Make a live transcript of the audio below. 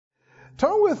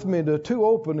Turn with me to two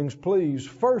openings, please.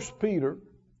 1 Peter,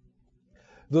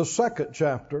 the 2nd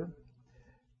chapter,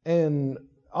 and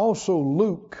also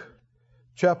Luke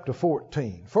chapter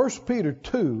 14. 1 Peter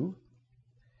 2,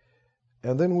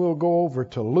 and then we'll go over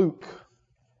to Luke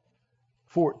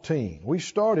 14. We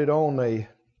started on a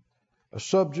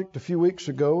subject a few weeks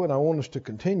ago, and I want us to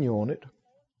continue on it.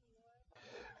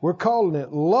 We're calling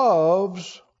it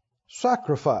Love's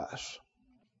Sacrifice.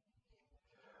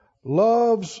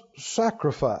 Love's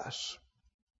sacrifice.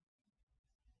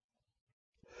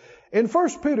 In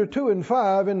 1 Peter 2 and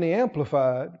 5 in the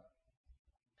Amplified,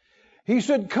 he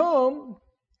said, "Come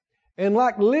and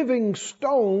like living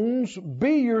stones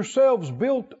be yourselves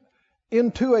built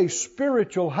into a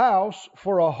spiritual house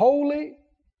for a holy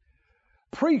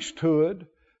priesthood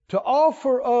to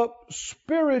offer up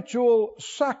spiritual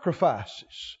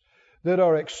sacrifices that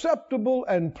are acceptable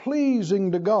and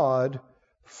pleasing to God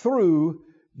through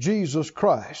Jesus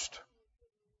Christ."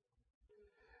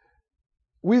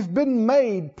 We've been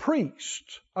made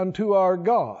priests unto our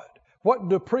God. What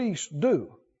do priests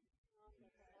do?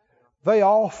 They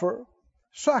offer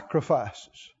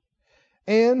sacrifices.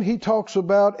 And he talks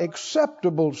about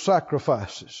acceptable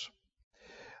sacrifices.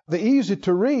 The easy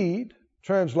to read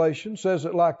translation says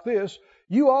it like this: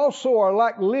 you also are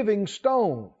like living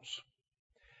stones,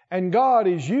 and God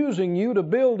is using you to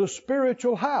build a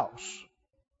spiritual house.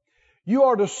 You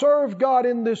are to serve God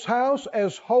in this house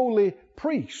as holy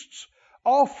priests,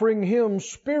 offering Him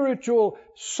spiritual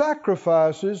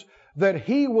sacrifices that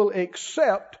He will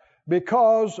accept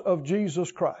because of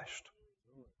Jesus Christ.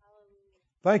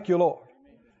 Thank you, Lord.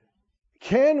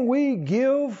 Can we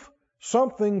give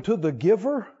something to the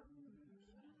giver,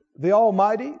 the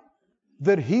Almighty,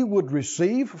 that He would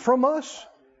receive from us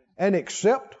and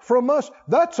accept from us?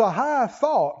 That's a high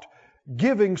thought,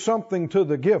 giving something to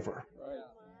the giver.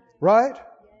 Right?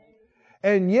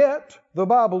 And yet, the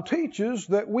Bible teaches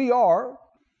that we are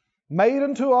made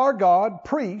unto our God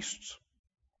priests,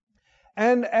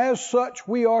 and as such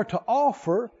we are to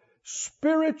offer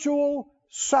spiritual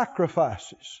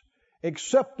sacrifices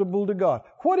acceptable to God.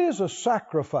 What is a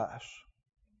sacrifice?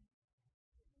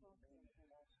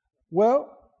 Well,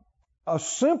 a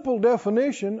simple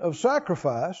definition of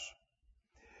sacrifice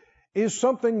is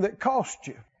something that costs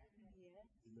you.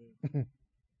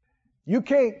 You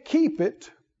can't keep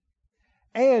it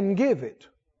and give it.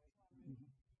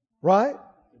 Right?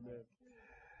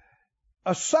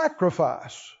 A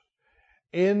sacrifice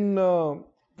in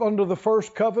under the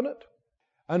first covenant,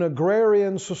 an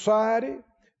agrarian society,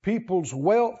 people's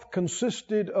wealth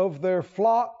consisted of their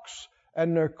flocks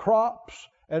and their crops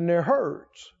and their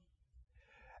herds.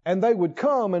 And they would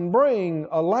come and bring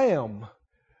a lamb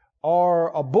or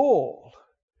a bull.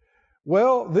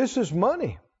 Well, this is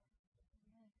money.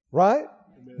 Right?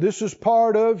 Amen. This is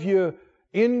part of your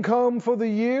income for the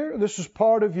year. This is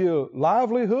part of your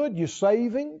livelihood, your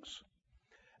savings.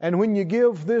 And when you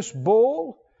give this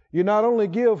bull, you not only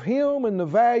give him and the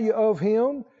value of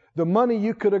him, the money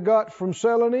you could have got from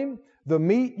selling him, the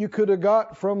meat you could have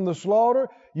got from the slaughter,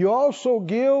 you also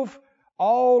give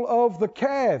all of the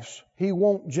calves he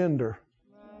won't gender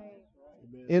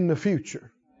in the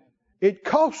future. It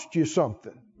costs you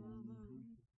something.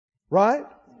 Right?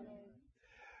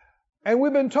 And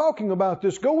we've been talking about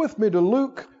this. Go with me to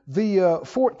Luke, the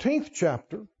 14th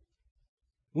chapter.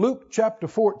 Luke chapter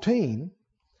 14.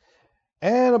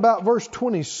 And about verse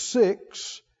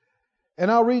 26. And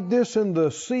I'll read this in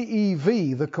the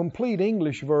CEV, the Complete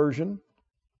English Version.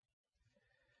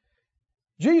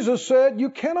 Jesus said,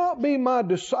 "You cannot be my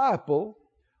disciple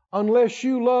unless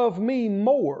you love me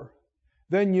more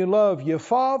than you love your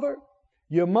father,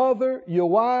 your mother, your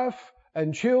wife,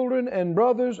 and children, and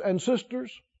brothers and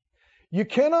sisters. You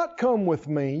cannot come with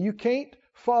me, you can't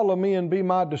follow me and be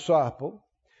my disciple,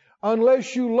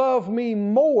 unless you love me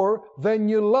more than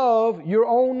you love your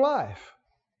own life."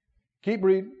 Keep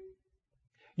reading.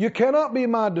 "You cannot be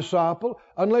my disciple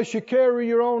unless you carry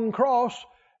your own cross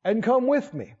and come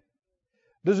with me."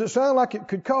 Does it sound like it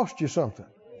could cost you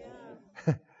something?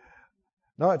 Yeah.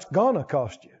 No, it's gonna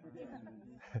cost you.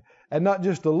 And not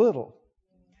just a little.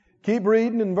 Keep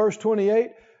reading in verse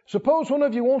 28. Suppose one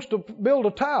of you wants to build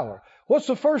a tower. What's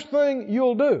the first thing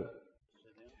you'll do?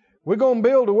 We're going to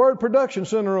build a word production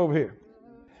center over here.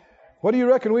 What do you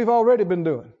reckon we've already been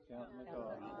doing?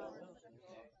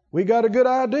 We got a good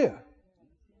idea.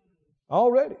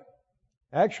 Already.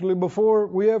 Actually, before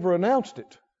we ever announced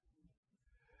it.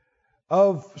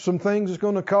 Of some things it's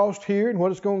going to cost here and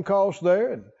what it's going to cost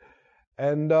there.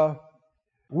 And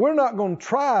we're not going to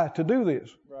try to do this.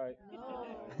 Right.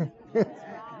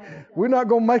 We're not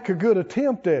going to make a good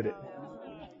attempt at it.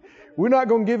 We're not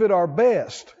going to give it our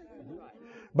best.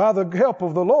 by the help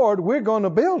of the Lord, we're going to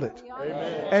build it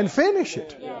and finish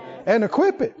it and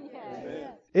equip it.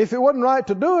 If it wasn't right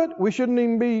to do it, we shouldn't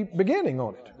even be beginning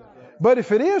on it. But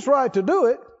if it is right to do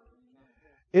it,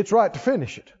 it's right to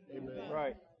finish it.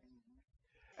 Right.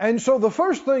 And so the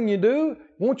first thing you do,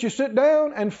 once you sit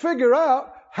down and figure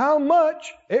out how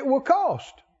much it will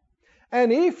cost.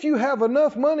 And if you have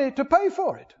enough money to pay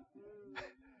for it.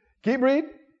 Keep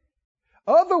reading.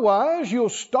 Otherwise, you'll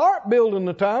start building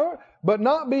the tower, but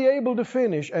not be able to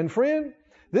finish. And friend,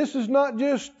 this is not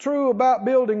just true about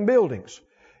building buildings.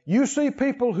 You see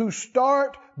people who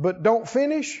start but don't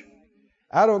finish.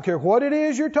 I don't care what it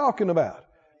is you're talking about.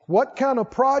 What kind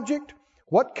of project,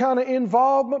 what kind of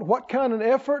involvement, what kind of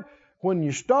effort. When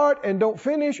you start and don't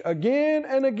finish again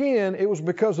and again, it was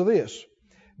because of this.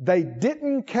 They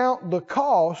didn't count the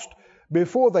cost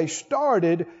before they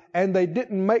started, and they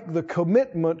didn't make the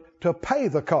commitment to pay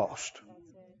the cost.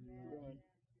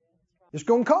 It's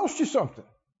going to cost you something.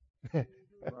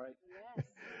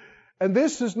 And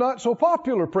this is not so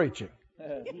popular preaching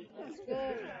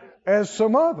as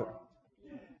some other.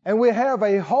 And we have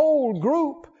a whole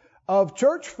group of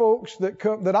church folks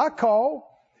that I call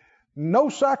no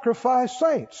sacrifice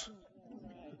saints.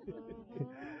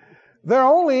 They're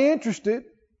only interested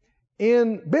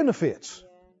in benefits.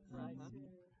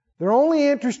 They're only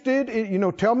interested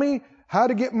in, tell me how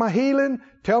to get my healing.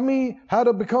 Tell me how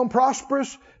to become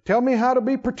prosperous. Tell me how to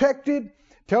be protected.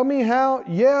 Tell me how,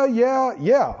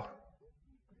 yeah.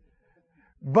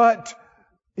 But,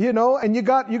 and you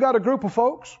got a group of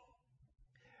folks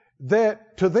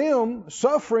that to them,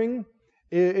 suffering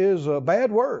is a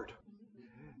bad word.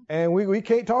 And we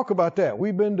can't talk about that.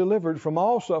 We've been delivered from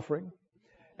all suffering.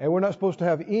 And we're not supposed to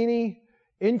have any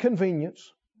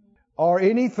inconvenience or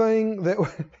anything that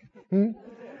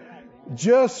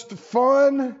just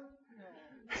fun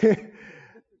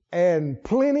and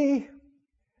plenty.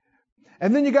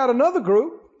 And then you got another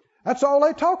group, that's all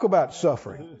they talk about,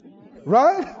 suffering.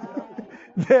 Right?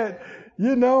 That,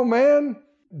 man,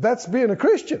 that's being a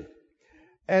Christian.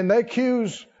 And they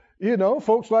accuse,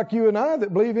 folks like you and I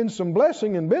that believe in some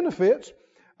blessing and benefits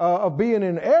of being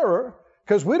in error,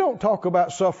 because we don't talk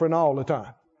about suffering all the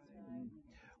time.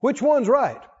 Which one's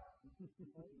right?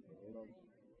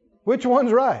 Which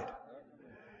one's right?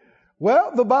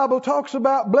 Well, the Bible talks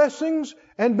about blessings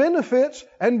and benefits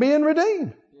and being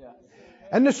redeemed.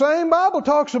 And the same Bible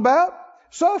talks about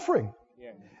suffering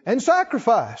and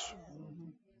sacrifice.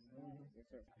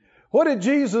 What did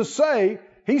Jesus say?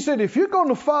 He said, if you're going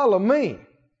to follow me,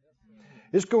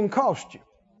 it's going to cost you.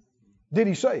 Did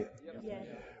he say it? Yes.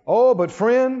 Oh, but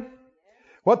friend,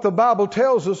 what the Bible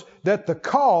tells us, that the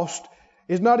cost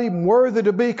is not even worthy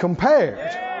to be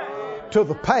compared to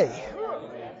the pay.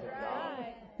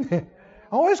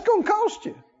 Oh, it's going to cost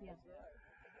you.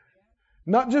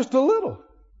 Not just a little.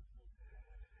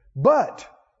 But,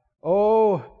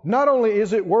 not only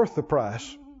is it worth the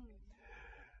price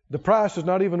is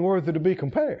not even worthy to be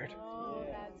compared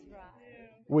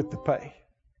with the pay.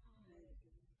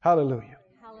 Hallelujah.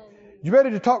 You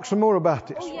ready to talk some more about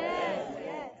this?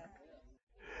 Yes.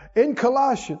 In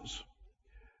Colossians,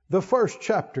 the first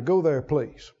chapter, go there,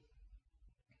 please.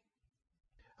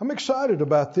 I'm excited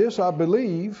about this. I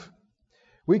believe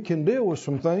we can deal with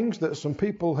some things that some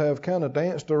people have kind of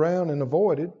danced around and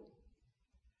avoided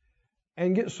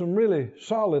and get some really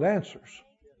solid answers.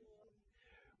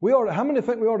 How many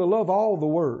think we ought to love all the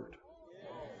Word?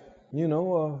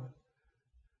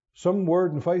 Some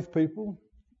Word and faith people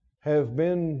have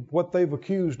been what they've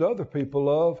accused other people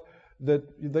of, that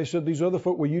they said these other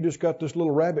folk, well, you just got this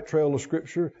little rabbit trail of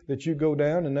Scripture that you go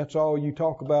down and that's all you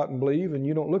talk about and believe and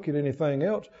you don't look at anything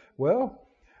else. Well,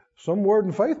 some Word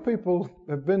and faith people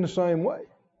have been the same way.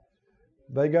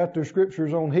 They got their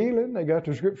Scriptures on healing, they got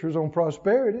their Scriptures on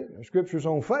prosperity, their Scriptures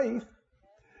on faith.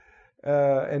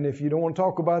 And if you don't want to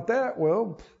talk about that,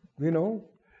 well,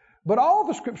 but all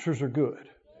the Scriptures are good.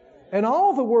 And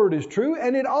all the Word is true.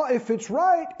 And if it's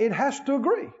right, it has to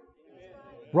agree.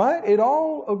 Right? It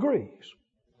all agrees.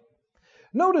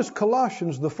 Notice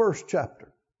Colossians, the first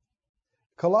chapter.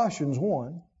 Colossians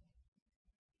 1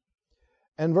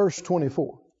 and verse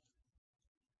 24.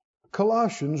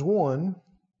 Colossians 1.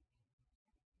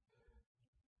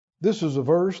 This is a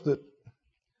verse that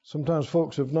sometimes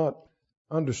folks have not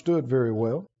understood very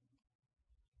well.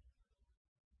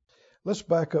 Let's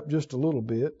back up just a little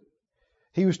bit.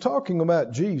 He was talking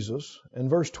about Jesus in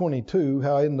verse 22,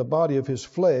 how in the body of his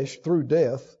flesh, through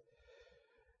death,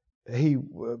 he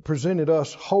presented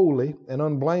us holy and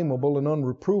unblameable and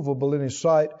unreprovable in his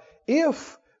sight,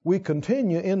 if we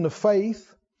continue in the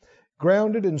faith,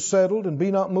 grounded and settled, and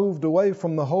be not moved away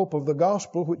from the hope of the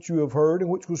gospel which you have heard, and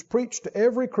which was preached to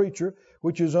every creature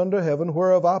which is under heaven,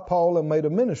 whereof I, Paul, am made a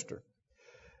minister.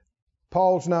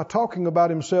 Paul's now talking about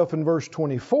himself in verse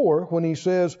 24 when he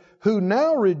says, who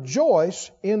now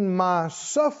rejoice in my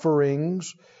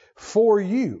sufferings for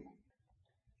you.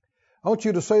 I want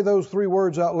you to say those three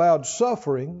words out loud.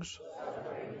 Sufferings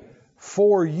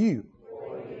for you.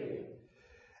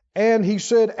 And he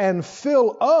said, and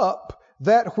fill up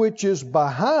that which is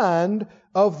behind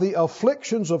of the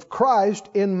afflictions of Christ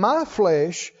in my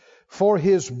flesh for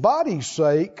his body's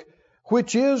sake,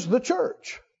 which is the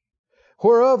church,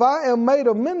 whereof I am made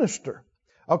a minister,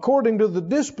 according to the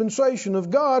dispensation of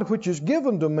God, which is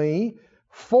given to me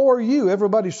for you.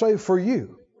 Everybody say for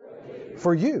you.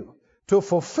 For you. To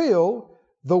fulfill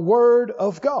the word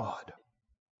of God.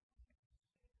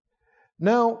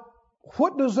 Now,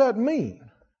 what does that mean?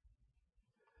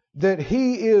 That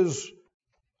he is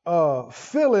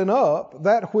filling up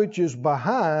that which is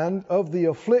behind of the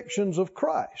afflictions of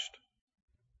Christ.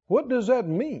 What does that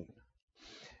mean?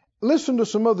 Listen to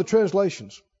some other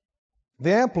translations.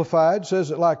 The Amplified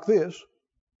says it like this: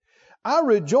 I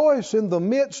rejoice in the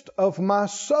midst of my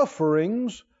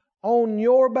sufferings on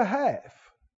your behalf.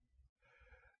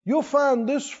 You'll find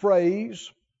this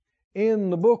phrase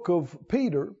in the book of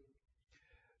Peter,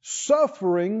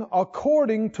 suffering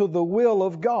according to the will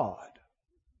of God.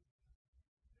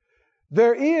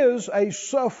 There is a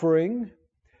suffering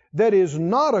that is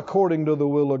not according to the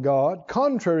will of God,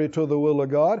 contrary to the will of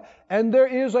God, and there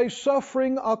is a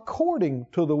suffering according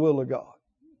to the will of God.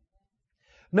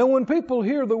 Now, when people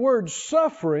hear the word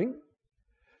suffering,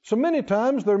 so many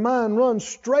times their mind runs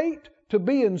straight to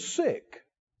being sick.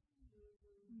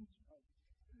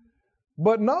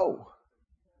 But no,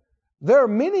 there are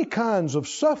many kinds of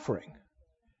suffering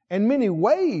and many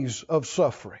ways of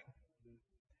suffering.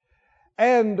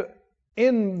 And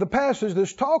in the passage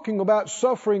that's talking about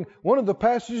suffering, one of the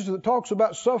passages that talks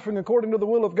about suffering according to the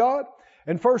will of God,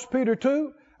 in 1 Peter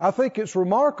 2, I think it's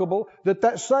remarkable that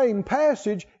that same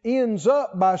passage ends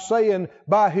up by saying,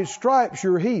 by his stripes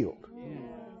you're healed.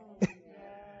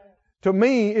 To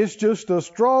me, it's just a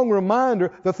strong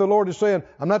reminder that the Lord is saying,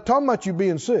 I'm not talking about you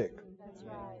being sick.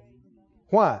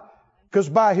 Why? Because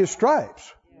by his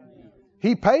stripes,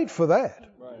 he paid for that.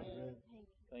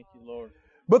 Thank you, Lord.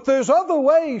 But there's other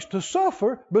ways to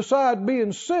suffer besides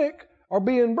being sick or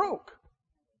being broke.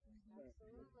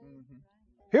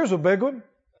 Here's a big one.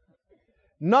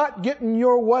 Not getting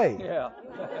your way. Yeah.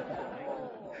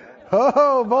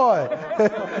 Oh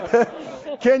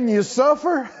boy. Can you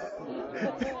suffer?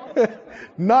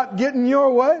 Not getting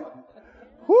your way?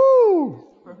 Whoo!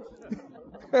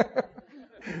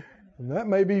 That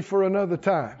may be for another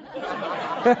time.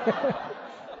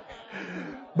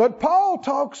 But Paul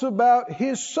talks about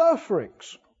his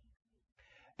sufferings.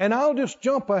 And I'll just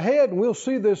jump ahead and we'll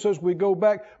see this as we go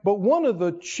back. But one of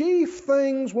the chief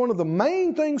things, one of the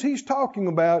main things he's talking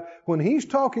about when he's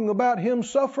talking about him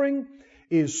suffering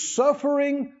is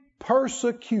suffering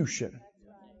persecution.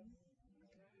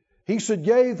 He said,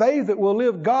 yea, they that will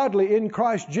live godly in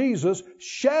Christ Jesus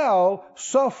shall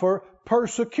suffer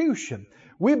persecution.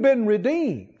 We've been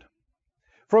redeemed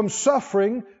from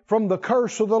suffering from the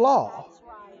curse of the law.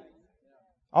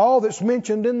 All that's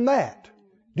mentioned in that.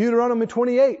 Deuteronomy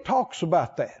 28 talks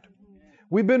about that.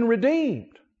 We've been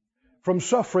redeemed from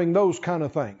suffering those kind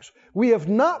of things. We have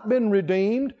not been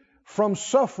redeemed from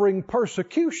suffering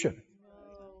persecution.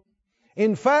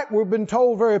 In fact, we've been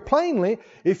told very plainly,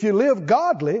 if you live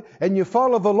godly and you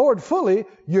follow the Lord fully,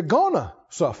 you're gonna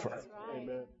suffer.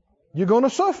 You're gonna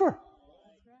suffer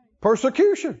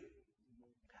persecution.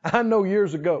 I know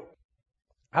years ago,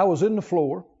 I was in the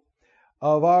floor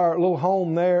of our little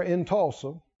home there in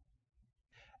Tulsa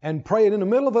and prayed in the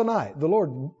middle of the night. The Lord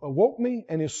woke me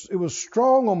and it was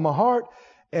strong on my heart.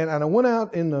 And I went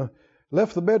out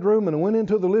left the bedroom and I went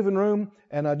into the living room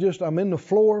and I'm in the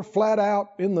floor, flat out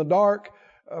in the dark,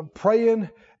 praying.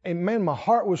 And man, my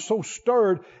heart was so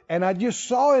stirred. And I just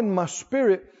saw in my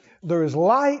spirit, there is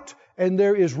light and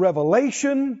there is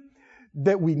revelation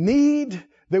that we need,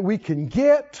 that we can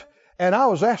get. And I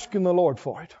was asking the Lord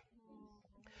for it.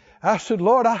 I said,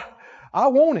 Lord, I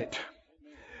want it.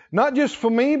 Not just for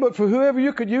me, but for whoever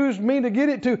you could use me to get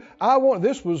it to.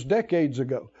 This was decades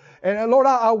ago. And Lord,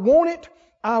 I want it.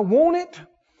 I want it.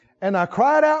 And I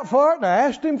cried out for it and I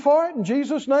asked him for it in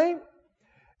Jesus' name.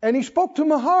 And he spoke to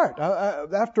my heart.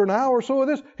 After an hour or so of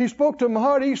this, he spoke to my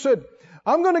heart. He said,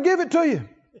 I'm going to give it to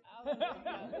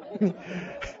you.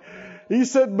 He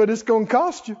said, but it's going to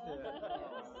cost you.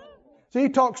 See, he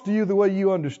talks to you the way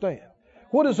you understand.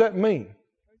 What does that mean?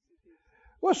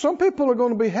 Well, some people are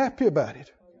going to be happy about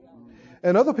it.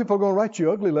 And other people are going to write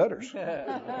you ugly letters.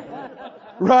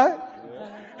 Right?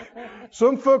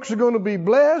 Some folks are going to be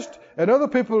blessed, and other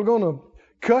people are going to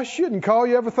cuss you and call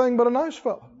you everything but a nice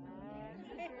fellow.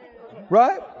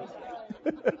 Right?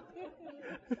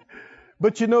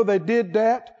 But you know, they did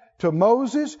that to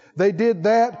Moses. They did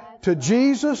that to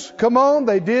Jesus. Come on,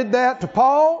 they did that to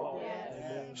Paul.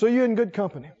 So you're in good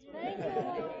company.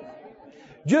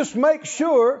 Just make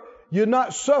sure you're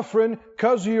not suffering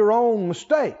because of your own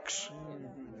mistakes.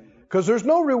 Because there's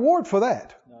no reward for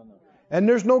that. And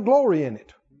there's no glory in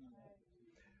it.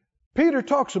 Peter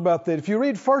talks about that. If you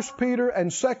read 1 Peter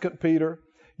and 2 Peter,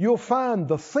 you'll find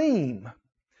the theme,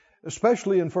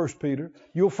 especially in 1 Peter,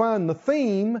 you'll find the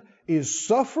theme is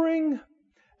suffering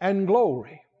and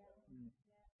glory.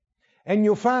 And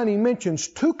you'll find he mentions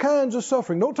two kinds of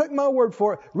suffering. Don't take my word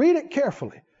for it. Read it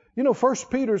carefully. You know, 1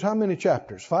 Peter's how many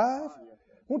chapters? 5?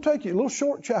 Won't take you, little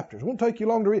short chapters. Won't take you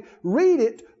long to read. Read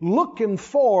it looking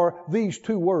for these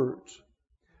two words.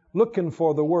 Looking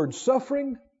for the word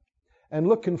suffering and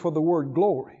looking for the word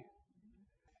glory.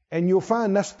 And you'll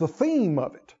find that's the theme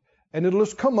of it. And it'll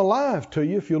just come alive to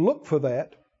you if you look for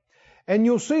that. And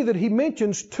you'll see that he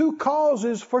mentions two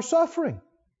causes for suffering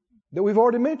that we've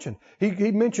already mentioned.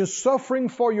 He mentions suffering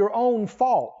for your own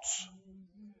faults.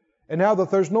 And now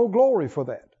that there's no glory for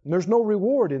that. And there's no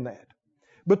reward in that.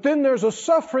 But then there's a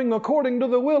suffering according to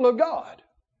the will of God.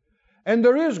 And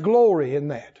there is glory in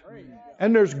that.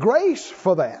 And there's grace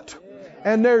for that.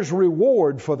 And there's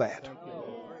reward for that.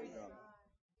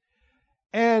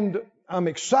 And I'm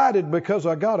excited because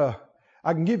I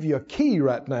can give you a key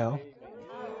right now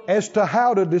as to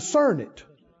how to discern it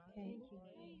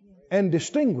and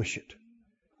distinguish it.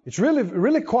 It's really,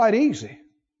 really quite easy.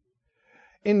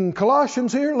 In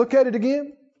Colossians here, look at it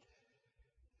again.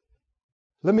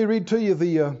 Let me read to you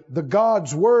the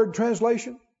God's Word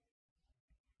translation.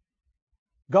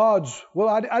 I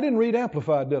didn't read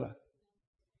Amplified, did I?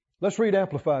 Let's read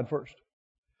Amplified first.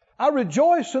 I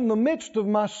rejoice in the midst of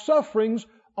my sufferings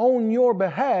on your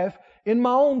behalf. In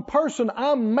my own person,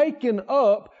 I'm making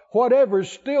up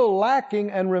whatever's still lacking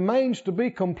and remains to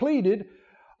be completed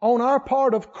on our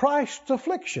part of Christ's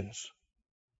afflictions.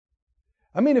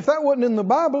 I mean, if that wasn't in the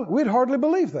Bible, we'd hardly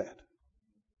believe that.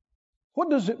 What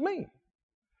does it mean?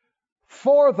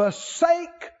 For the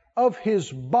sake of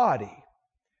His body.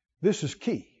 This is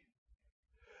key.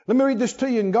 Let me read this to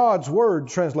you in God's Word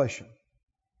translation.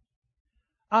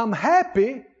 I'm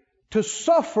happy to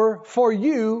suffer for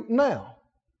you now.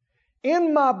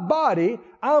 In my body,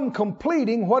 I'm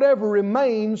completing whatever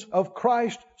remains of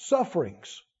Christ's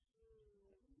sufferings.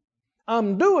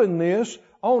 I'm doing this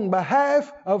on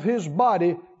behalf of His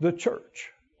body, the church.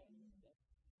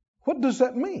 What does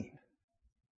that mean?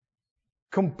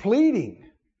 Completing.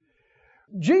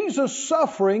 Jesus'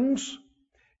 sufferings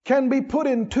can be put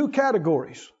in two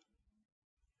categories.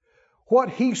 What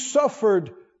He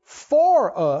suffered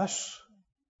for us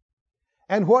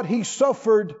and what He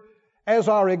suffered as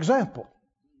our example.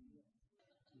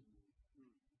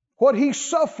 What He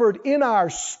suffered in our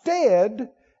stead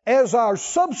as our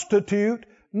substitute,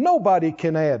 nobody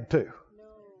can add to.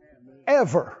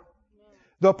 Ever.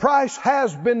 The price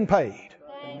has been paid.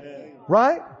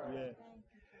 Right?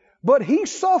 But He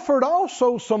suffered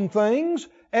also some things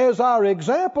as our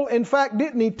example. In fact,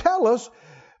 didn't He tell us,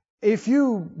 if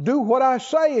you do what I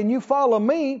say and you follow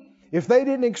me, if they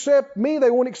didn't accept me, they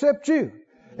won't accept you.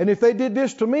 And if they did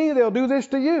this to me, they'll do this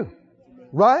to you.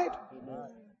 Right?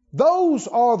 Those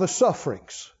are the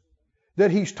sufferings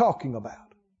that He's talking about.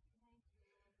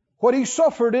 What He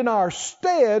suffered in our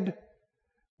stead,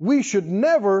 we should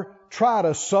never try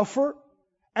to suffer,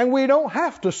 and we don't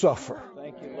have to suffer.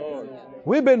 Thank you, Lord.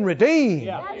 We've been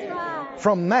redeemed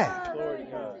from that.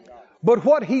 But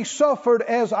what He suffered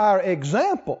as our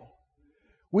example,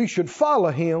 we should follow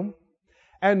Him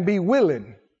and be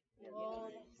willing.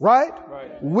 Right?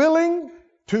 Willing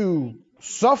to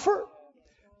suffer,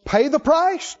 pay the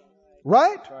price,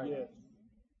 right?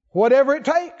 Whatever it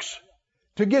takes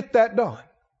to get that done.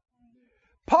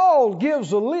 Paul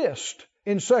gives a list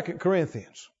in 2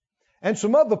 Corinthians and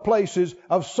some other places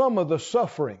of some of the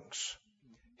sufferings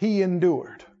he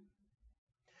endured.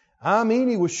 I mean,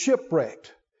 he was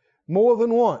shipwrecked more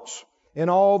than once in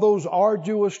all those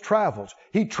arduous travels.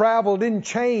 He traveled in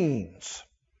chains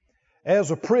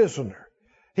as a prisoner.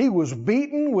 He was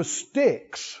beaten with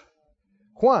sticks.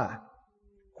 Why?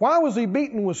 Why was he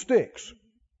beaten with sticks?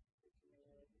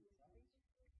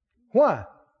 Why?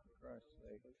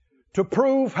 To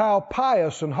prove how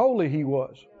pious and holy he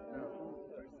was.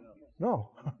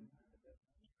 No.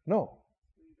 No.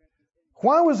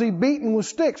 Why was he beaten with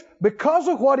sticks? Because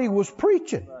of what he was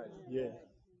preaching.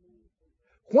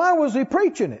 Why was he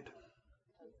preaching it?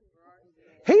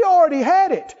 he already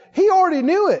had it. He already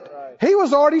knew it. He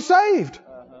was already saved.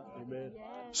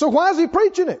 So why is he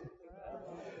preaching it?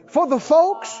 For the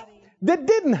folks that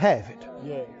didn't have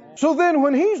it. So then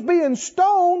when he's being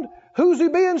stoned, who's he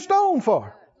being stoned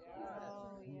for?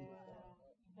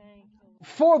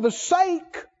 For the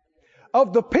sake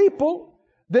of the people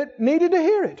that needed to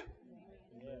hear it.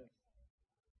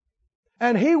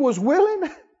 And he was willing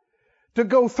to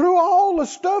go through all the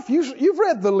stuff. You've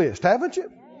read the list, haven't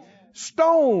you?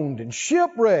 Stoned and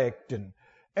shipwrecked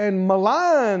and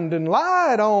maligned and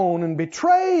lied on and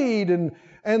betrayed.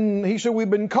 And he said, we've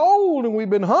been cold and we've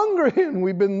been hungry and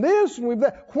we've been this and we've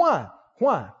that. Why?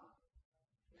 Why?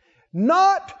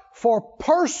 Not for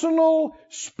personal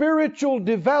spiritual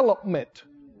development.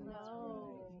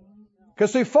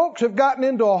 Because see, folks have gotten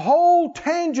into a whole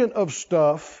tangent of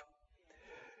stuff,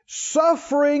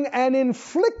 suffering and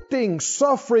inflicting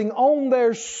suffering on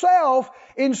their self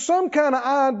in some kind of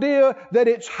idea that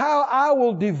it's how I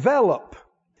will develop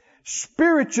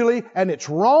spiritually, and it's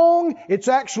wrong. It's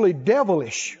actually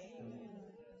devilish.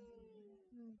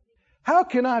 How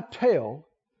can I tell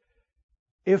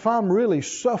if I'm really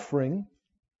suffering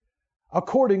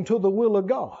according to the will of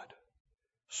God?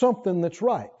 Something that's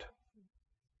right.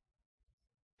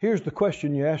 Here's the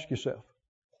question you ask yourself.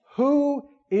 Who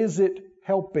is it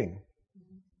helping?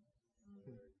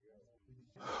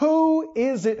 Who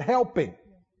is it helping?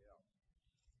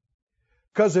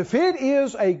 Because if it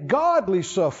is a godly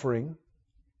suffering,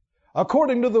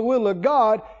 according to the will of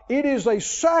God, it is a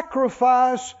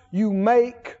sacrifice you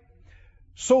make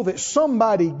so that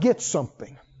somebody gets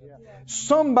something.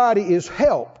 Somebody is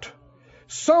helped.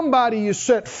 Somebody is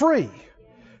set free.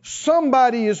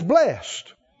 Somebody is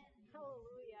blessed.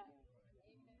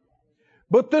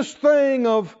 But this thing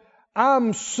of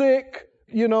I'm sick,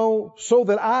 so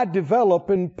that I develop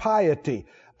in piety.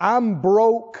 I'm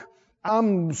broke.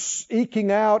 I'm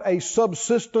eking out a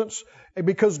subsistence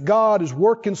because God is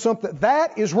working something.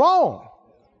 That is wrong.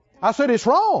 I said it's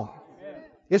wrong.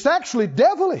 It's actually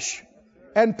devilish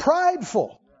and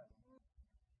prideful.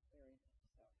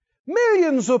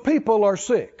 Millions of people are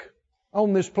sick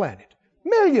on this planet.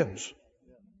 Millions.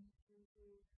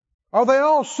 Are they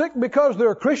all sick because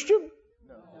they're a Christian?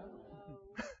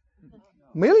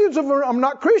 Millions of them are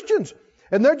not Christians,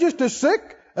 and they're just as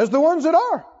sick as the ones that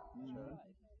are.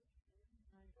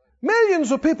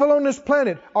 Millions of people on this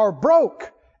planet are broke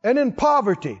and in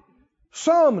poverty,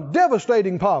 some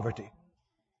devastating poverty.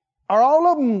 Are all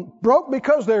of them broke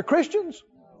because they're Christians?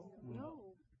 No.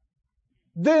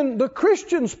 Then the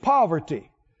Christian's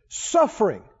poverty,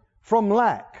 suffering from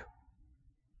lack,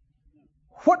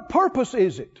 what purpose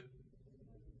is it?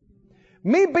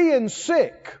 Me being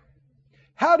sick,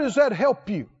 how does that help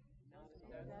you?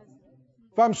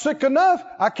 If I'm sick enough,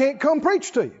 I can't come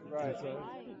preach to you.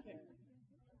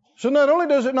 So not only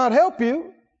does it not help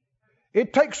you,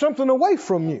 it takes something away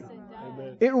from you.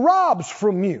 It robs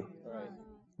from you.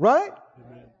 Right?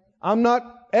 I'm not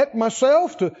at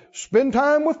myself to spend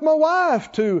time with my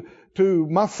wife, to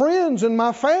my friends and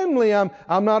my family. I'm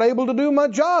not able to do my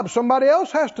job. Somebody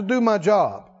else has to do my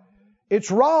job. It's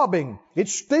robbing.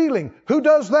 It's stealing. Who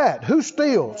does that? Who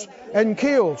steals and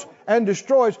kills and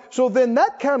destroys? So then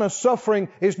that kind of suffering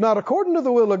is not according to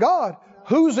the will of God.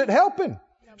 Who's it helping?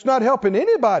 It's not helping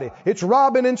anybody. It's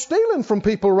robbing and stealing from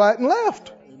people right and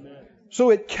left. So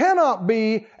it cannot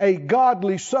be a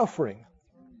godly suffering.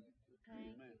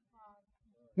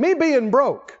 Me being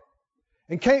broke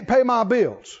and can't pay my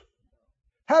bills,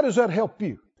 how does that help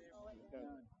you?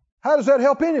 How does that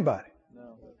help anybody?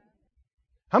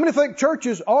 How many think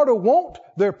churches ought to want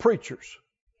their preachers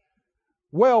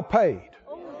well paid,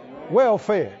 well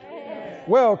fed,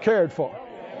 well cared for?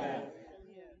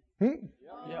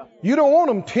 You don't want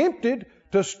them tempted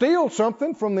to steal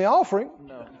something from the offering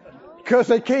because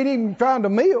they can't even find a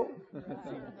meal.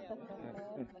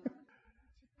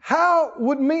 How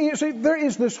would there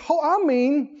is this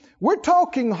whole, we're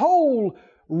talking whole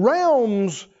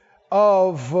realms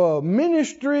of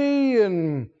ministry,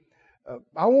 and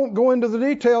I won't go into the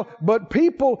detail, but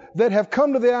people that have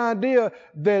come to the idea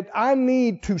that I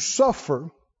need to suffer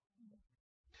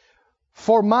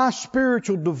for my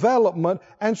spiritual development.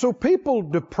 And so people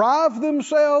deprive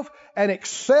themselves and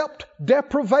accept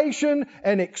deprivation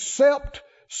and accept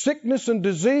sickness and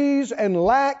disease and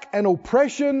lack and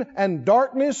oppression and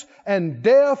darkness and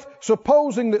death,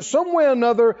 supposing that some way or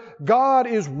another God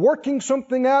is working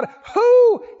something out.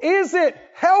 Who is it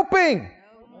helping?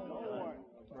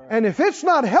 And if it's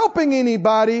not helping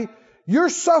anybody, you're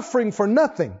suffering for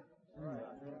nothing.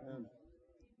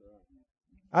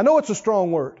 I know it's a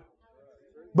strong word,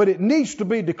 but it needs to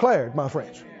be declared, my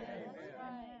friends.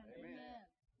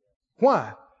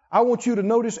 Why? I want you to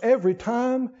notice every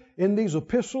time in these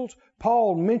epistles,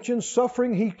 Paul mentions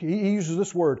suffering, he uses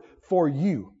this word, for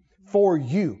you,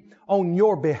 on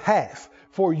your behalf,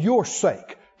 for your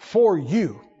sake, for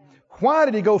you. Why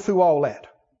did he go through all that?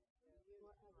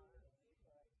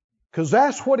 Because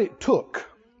that's what it took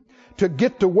to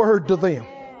get the word to them.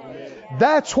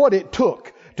 That's what it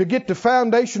took to get the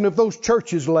foundation of those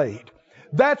churches laid.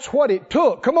 That's what it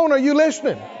took. Come on, are you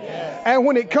listening? Yes. And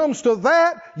when it comes to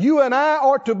that, you and I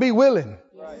are to be willing.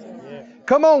 Right.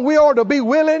 Come on, we are to be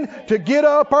willing to get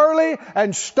up early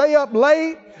and stay up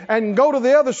late and go to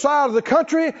the other side of the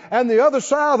country and the other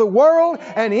side of the world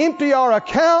and empty our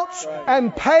accounts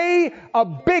and pay a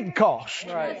big cost.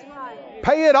 Right.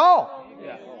 Pay it all.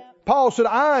 Paul said,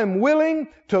 I am willing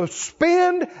to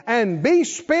spend and be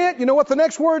spent. You know what the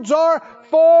next words are?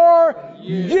 For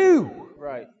you.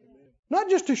 Right. Not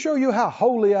just to show you how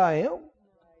holy I am.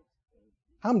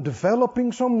 I'm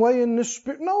developing some way in this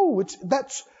spirit. No,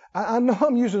 I know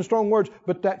I'm using strong words,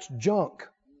 but that's junk.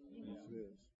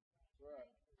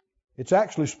 It's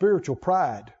actually spiritual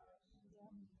pride.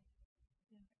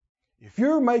 If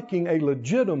you're making a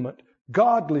legitimate,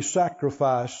 godly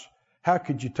sacrifice, how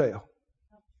could you tell?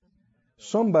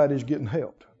 Somebody's getting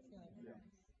helped.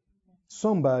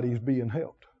 Somebody's being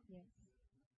helped.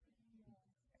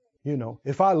 You know,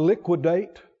 if I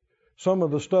liquidate some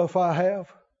of the stuff I have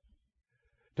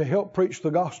to help preach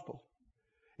the gospel,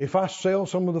 if I sell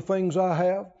some of the things I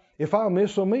have, if I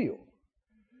miss a meal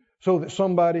so that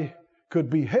somebody could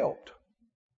be helped,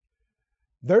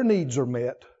 their needs are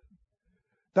met,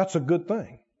 that's a good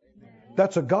thing.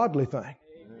 That's a godly thing.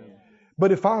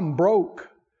 But if I'm broke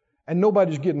and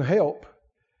nobody's getting help,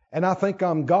 and I think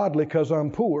I'm godly because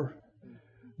I'm poor,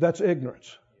 that's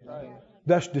ignorance.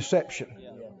 That's deception.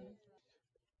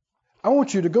 I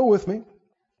want you to go with me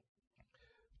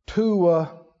to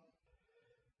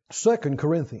 2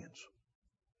 Corinthians,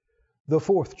 the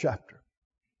 4th chapter.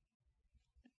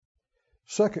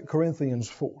 2 Corinthians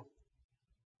 4.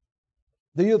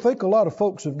 Do you think a lot of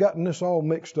folks have gotten this all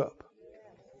mixed up?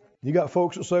 You got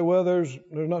folks that say, well, there's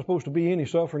not supposed to be any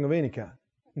suffering of any kind.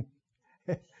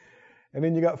 And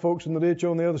then you got folks in the ditch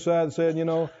on the other side that said, you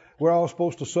know, we're all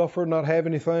supposed to suffer, not have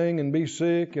anything, and be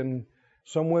sick, and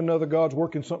some way or another God's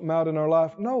working something out in our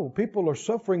life. No, people are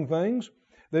suffering things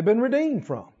they've been redeemed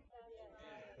from.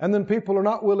 And then people are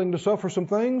not willing to suffer some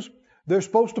things they're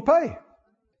supposed to pay.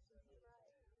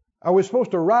 Are we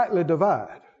supposed to rightly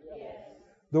divide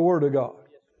the Word of God?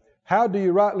 How do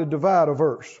you rightly divide a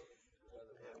verse?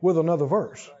 With another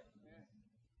verse.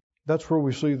 That's where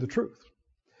we see the truth.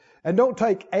 And don't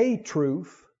take a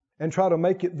truth and try to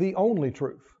make it the only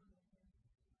truth.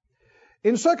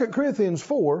 In 2 Corinthians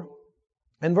 4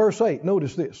 and verse 8,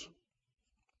 notice this.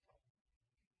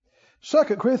 2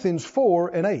 Corinthians 4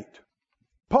 and 8.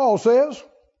 Paul says,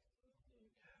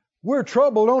 we're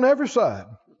troubled on every side.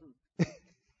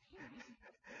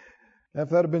 If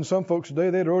that had been some folks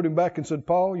today, they'd wrote him back and said,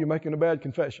 Paul, you're making a bad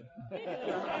confession.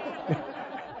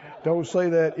 Don't say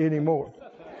that anymore.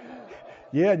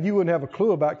 Yeah, and you wouldn't have a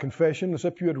clue about confession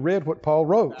except you had read what Paul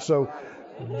wrote. So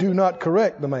do not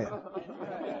correct the man.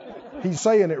 He's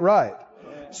saying it right.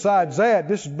 Besides that,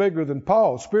 this is bigger than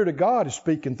Paul. The Spirit of God is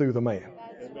speaking through the man.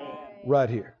 Right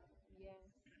here.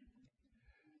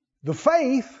 The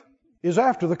faith is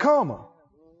after the comma.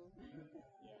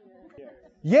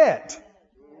 Yet.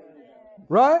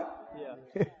 Right?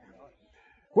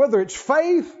 Whether it's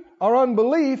faith or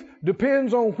unbelief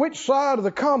depends on which side of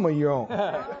the comma you're on.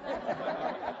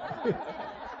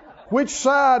 Which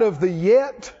side of the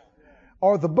yet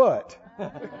or the but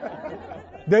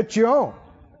that you're on.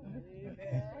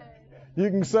 You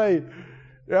can say,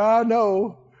 yeah, I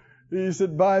know. He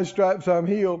said, by his stripes I'm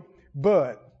healed,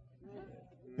 but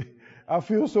I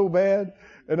feel so bad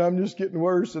and I'm just getting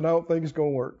worse and I don't think it's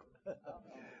going to work.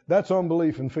 That's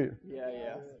unbelief and fear.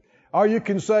 Or you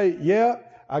can say, yeah,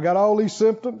 I got all these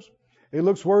symptoms. It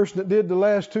looks worse than it did the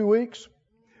last 2 weeks,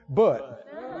 but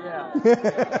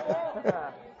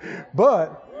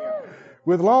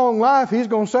with long life, He's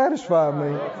going to satisfy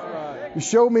me. To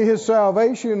show me His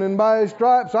salvation, and by His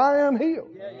stripes I am healed.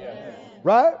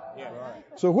 Right?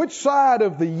 So which side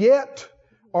of the yet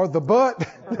or the but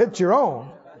that you're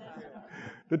on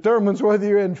determines whether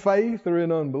you're in faith or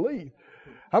in unbelief.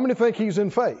 How many think he's in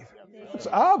faith? It's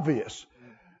obvious.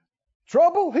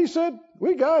 Trouble? He said,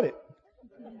 we got it.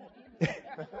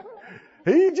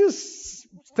 He just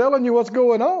telling you what's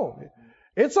going on.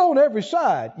 It's on every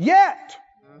side. Yet,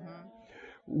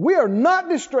 we are not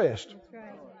distressed.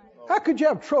 How could you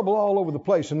have trouble all over the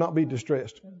place and not be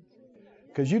distressed?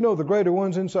 Because you know the greater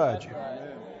one's inside you.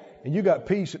 And you got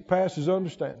peace that passes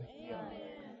understanding.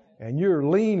 And you're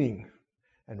leaning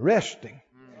and resting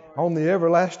on the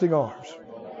everlasting arms.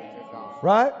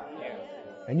 Right?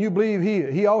 And you believe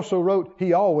he also wrote,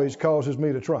 He always causes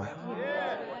me to triumph.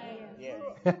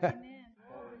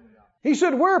 He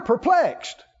said, we're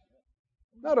perplexed.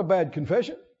 Not a bad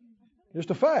confession.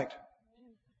 Just a fact.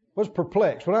 What's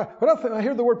perplexed? When I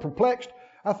hear the word perplexed,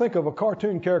 I think of a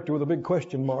cartoon character with a big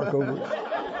question mark over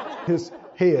his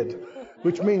head.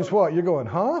 Which means what? You're going,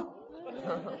 huh?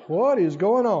 What is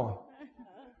going on?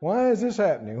 Why is this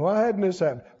happening? Why hadn't this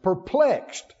happened?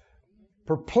 Perplexed.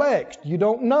 Perplexed. You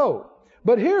don't know.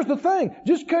 But here's the thing.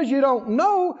 Just because you don't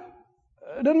know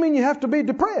doesn't mean you have to be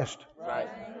depressed. Right.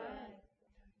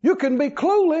 You can be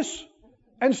clueless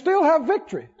and still have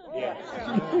victory. Yeah.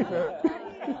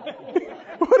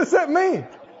 What does that mean?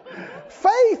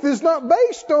 Faith is not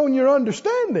based on your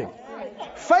understanding.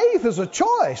 Faith is a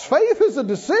choice. Faith is a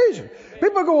decision.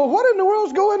 People go, well, what in the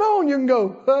world's going on? You can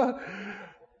go,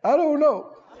 I don't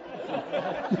know.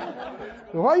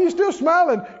 Why are you still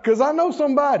smiling? Because I know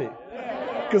somebody.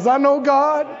 Because I know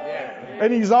God.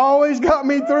 And He's always got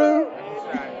me through.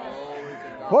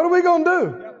 What are we going to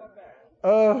do?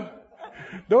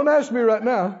 Don't ask me right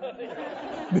now.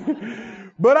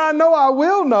 But I know I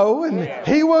will know, and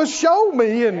He will show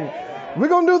me, and we're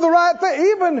going to do the right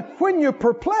thing. Even when you're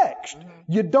perplexed,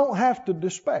 you don't have to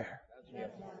despair.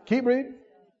 Keep reading.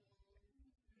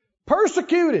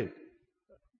 Persecuted.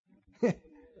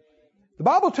 The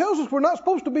Bible tells us we're not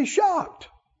supposed to be shocked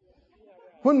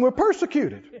when we're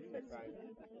persecuted.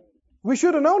 We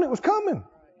should have known it was coming.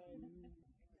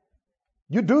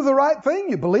 You do the right thing.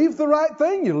 You believe the right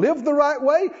thing. You live the right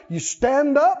way. You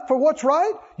stand up for what's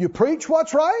right. You preach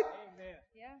what's right.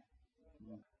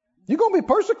 You're going to be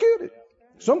persecuted.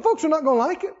 Some folks are not going to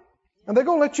like it. And they're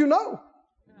going to let you know.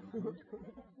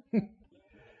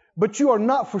 But you are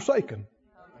not forsaken.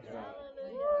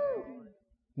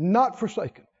 Not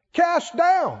forsaken. Cast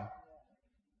down.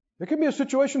 There can be a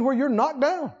situation where you're knocked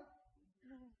down.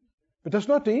 But that's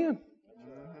not the end.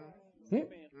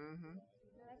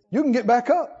 You can get back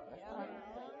up.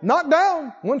 Knocked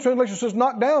down. One translation says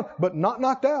knocked down, but not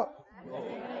knocked out.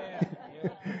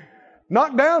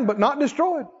 Knocked down, but not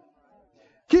destroyed.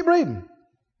 Keep reading.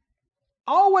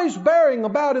 Always bearing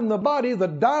about in the body the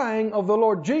dying of the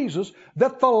Lord Jesus,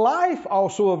 that the life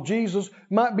also of Jesus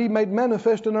might be made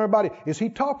manifest in our body. Is he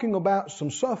talking about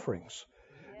some sufferings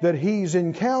that he's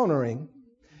encountering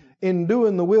in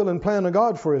doing the will and plan of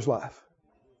God for his life?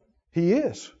 He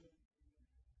is.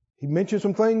 He mentions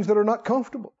some things that are not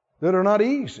comfortable, that are not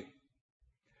easy.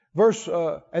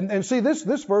 See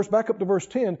this verse, back up to verse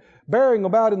 10, bearing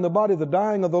about in the body the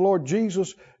dying of the Lord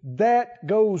Jesus, that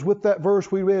goes with that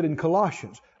verse we read in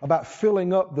Colossians about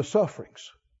filling up the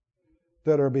sufferings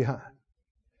that are behind.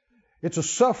 It's a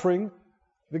suffering,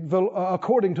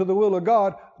 according to the will of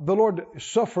God, the Lord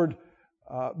suffered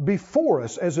before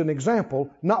us as an example,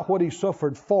 not what he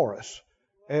suffered for us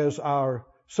as our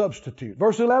substitute.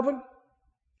 Verse 11.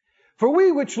 For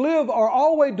we which live are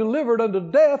always delivered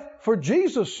unto death for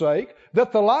Jesus' sake,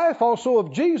 that the life also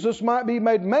of Jesus might be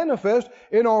made manifest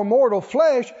in our mortal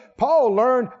flesh. Paul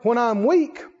learned, when I'm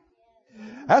weak,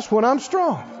 that's when I'm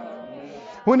strong.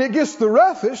 When it gets the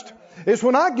roughest, is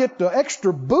when I get the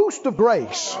extra boost of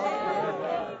grace.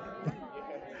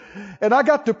 And I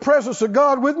got the presence of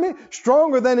God with me,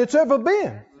 stronger than it's ever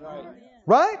been.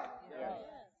 Right?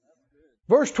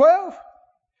 Verse 12.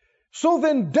 So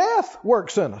then death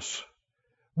works in us,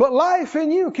 but life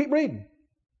in you. Keep reading.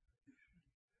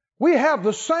 We have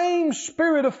the same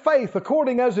spirit of faith,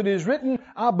 according as it is written,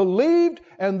 I believed,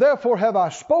 and therefore have I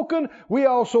spoken. We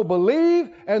also believe,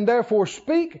 and therefore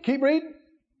speak. Keep reading.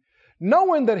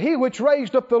 Knowing that he which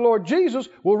raised up the Lord Jesus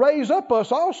will raise up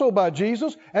us also by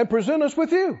Jesus and present us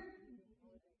with you.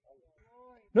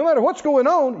 No matter what's going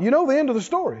on, you know the end of the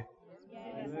story.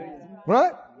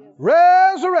 Right?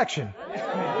 Resurrection.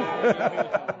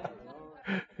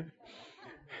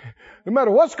 No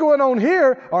matter what's going on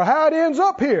here or how it ends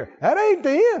up here, that ain't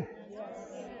the end.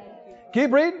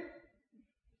 Keep reading.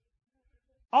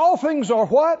 All things are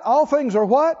what? All things are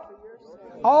what?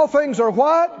 All things are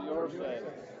what?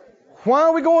 Why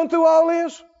are we going through all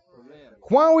this?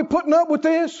 Why are we putting up with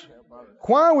this?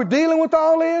 Why are we dealing with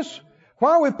all this?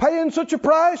 Why are we paying such a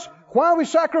price? Why are we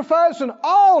sacrificing?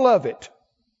 All of it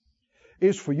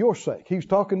is for your sake. He was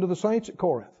talking to the saints at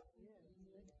Corinth.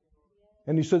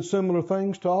 And he said similar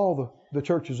things to all the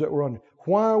churches that were under.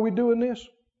 Why are we doing this?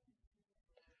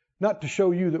 Not to show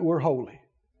you that we're holy.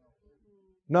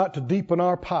 Not to deepen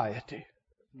our piety.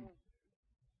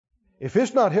 If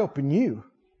it's not helping you,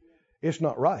 it's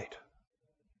not right.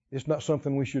 It's not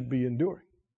something we should be enduring.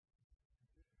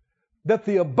 that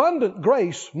the abundant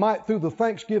grace might through the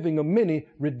thanksgiving of many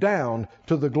redound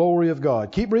to the glory of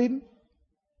God. Keep reading.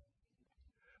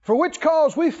 For which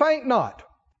cause we faint not,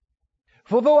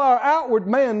 for though our outward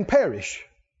man perish.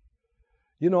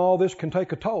 You know, all this can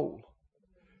take a toll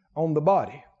on the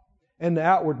body and the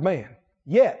outward man.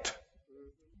 Yet,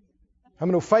 how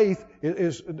many know faith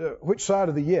is which side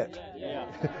of the yet? Yeah.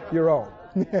 You're on.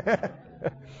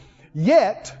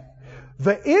 Yet,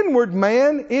 the inward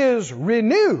man is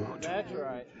renewed. That's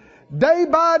right. Day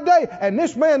by day. And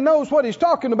this man knows what he's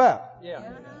talking about. Yeah.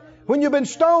 When you've been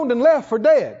stoned and left for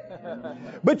dead.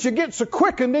 But you get so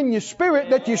quickened in your spirit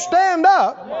that you stand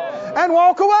up and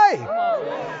walk away.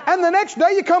 And the next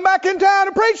day you come back in town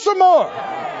and preach some more.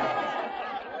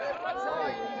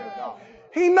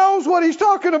 He knows what he's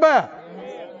talking about.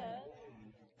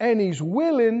 And he's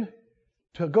willing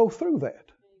to go through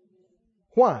that.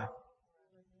 Why?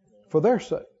 For their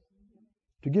sake.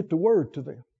 To get the word to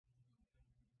them.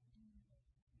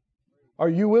 Are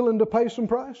you willing to pay some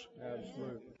price?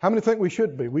 Absolutely. How many think we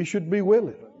should be? We should be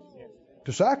willing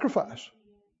to sacrifice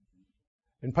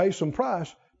and pay some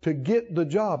price to get the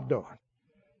job done,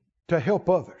 to help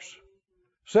others.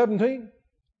 17.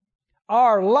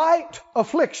 Our light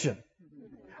affliction.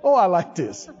 Oh, I like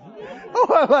this.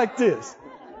 Oh, I like this.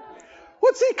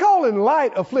 What's he calling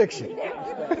light affliction?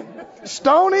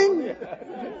 Stoning?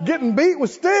 Getting beat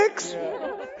with sticks?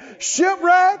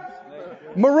 Shipwreck?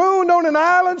 Marooned on an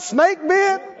island? Snake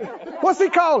bit? What's he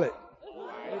call it?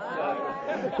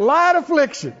 Light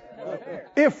affliction.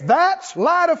 If that's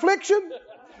light affliction,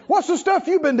 what's the stuff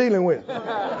you've been dealing with?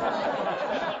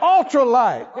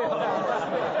 Ultralight.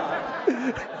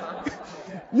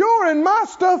 Your and my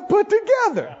stuff put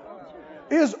together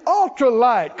is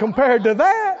ultralight compared to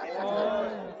that.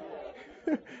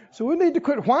 So we need to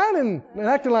quit whining and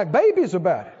acting like babies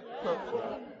about it.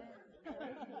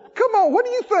 Come on, what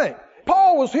do you think?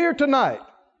 Paul was here tonight.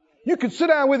 You could sit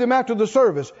down with him after the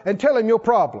service and tell him your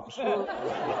problems.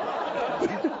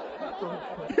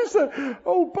 You say,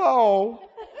 oh, Paul,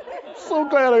 so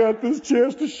glad I got this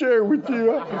chance to share with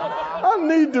you. I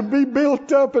need to be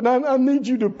built up and I need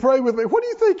you to pray with me. What do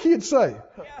you think he'd say?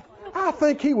 I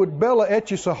think he would bellow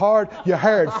at you so hard your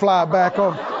hair would fly back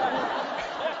on.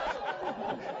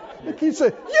 He'd say,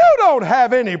 you don't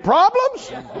have any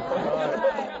problems.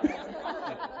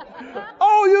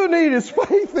 All you need is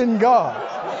faith in God.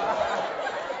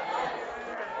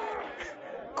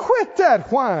 Quit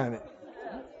that whining.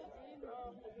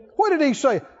 What did he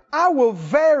say? I will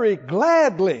very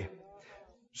gladly.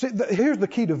 See, here's the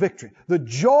key to victory. The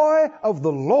joy of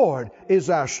the Lord is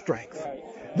our strength.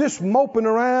 This moping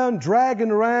around,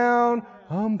 dragging around,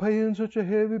 I'm paying such a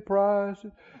heavy price.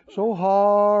 It's so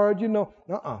hard, you know.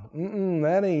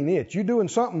 That ain't it. You're doing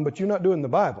something, but you're not doing the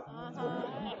Bible.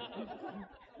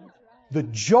 The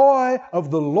joy of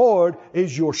the Lord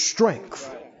is your strength.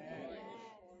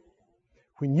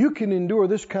 When you can endure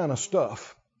this kind of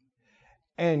stuff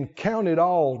and count it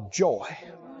all joy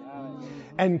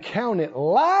and count it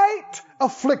light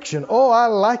affliction. Oh, I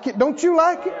like it. Don't you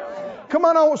like it? Come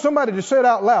on, I want somebody to say it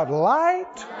out loud.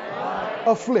 Light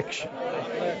affliction.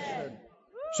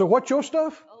 So what's your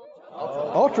stuff?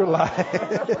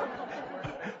 Ultralight.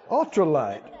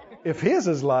 Ultralight. If his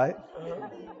is light.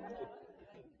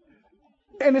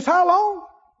 And it's how long?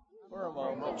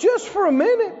 Just for a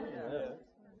minute.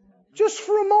 Just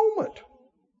for a moment.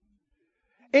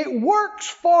 It works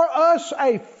for us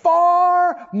a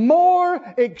far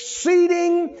more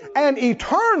exceeding and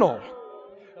eternal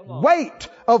weight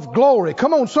of glory.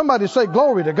 Come on, somebody say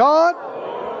glory to God.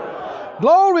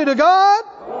 Glory to God.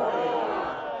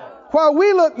 While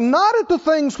we look not at the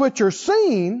things which are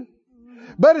seen,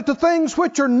 but at the things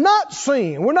which are not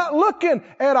seen. We're not looking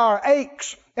at our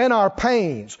aches and our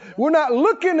pains. We're not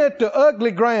looking at the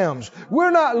ugly grams.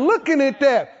 We're not looking at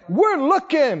that. We're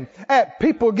looking at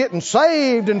people getting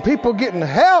saved and people getting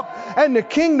help and the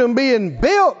kingdom being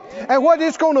built and what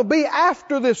it's going to be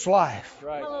after this life.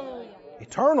 Right.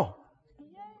 Eternal.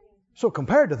 So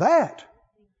compared to that,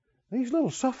 these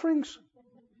little sufferings,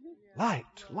 light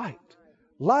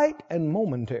and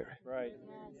momentary. Right.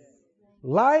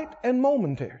 Light and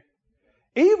momentary.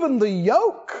 Even the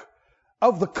yoke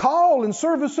of the call and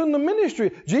service in the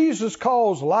ministry, Jesus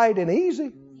calls light and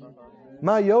easy.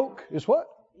 My yoke is what?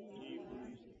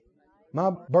 My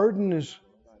burden is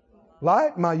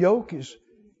light. My yoke is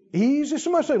easy.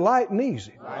 Somebody say light and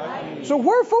easy. So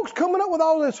where are folks coming up with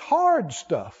all this hard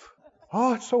stuff?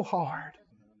 Oh, it's so hard.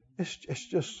 It's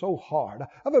just so hard.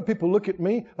 I've had people look at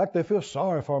me like they feel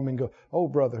sorry for me and go, oh,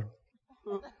 brother,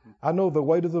 I know the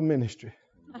weight of the ministry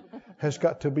has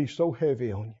got to be so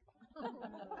heavy on you.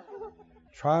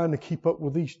 Trying to keep up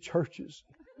with these churches.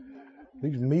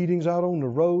 These meetings out on the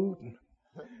road, and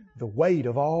the weight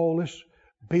of all this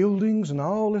buildings and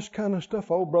all this kind of stuff.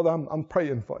 Oh, brother, I'm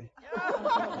praying for you.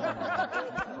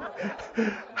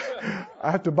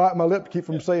 I have to bite my lip to keep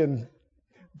from saying,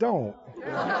 don't.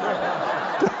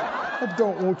 I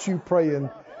don't want you praying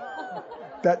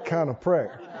that kind of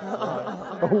prayer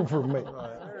over me.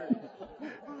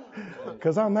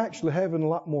 Because I'm actually having a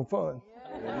lot more fun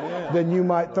than you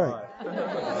might think.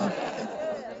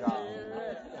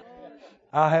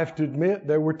 I have to admit,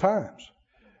 there were times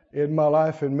in my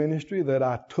life and ministry that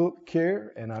I took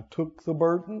care and I took the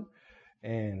burden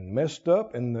and messed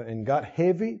up and got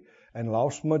heavy and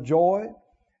lost my joy.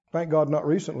 Thank God not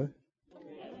recently.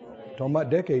 I'm talking about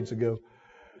decades ago.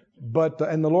 But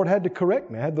and the Lord had to correct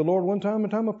me. I had the Lord one time, a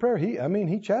time of prayer.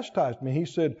 He chastised me. He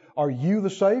said, "Are you the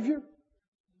Savior?"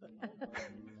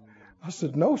 I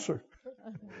said, "No, sir."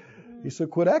 He said,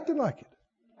 "Quit acting like it."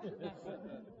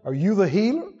 "Are you the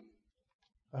healer?"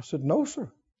 I said, "No,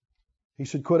 sir." He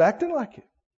said, "Quit acting like it."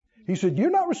 He said, "You're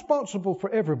not responsible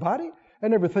for everybody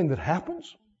and everything that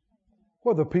happens.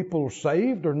 Whether people are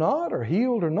saved or not, or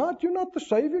healed or not, you're not the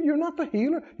Savior, you're not the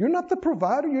healer, you're not the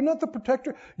provider, you're not the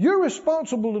protector. You're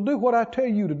responsible to do what I tell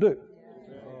you to do.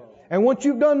 And once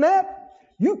you've done that,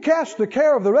 you cast the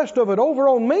care of the rest of it over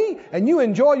on me, and you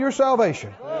enjoy your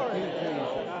salvation."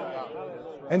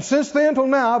 And since then till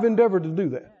now, I've endeavored to do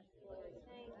that.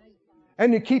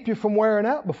 And to keep you from wearing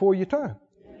out before your time.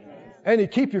 And to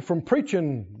keep you from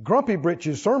preaching grumpy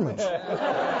britches sermons.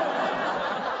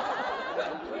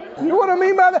 You know what I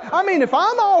mean by that? I mean, if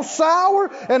I'm all sour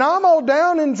and I'm all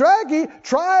down and draggy,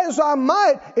 try as I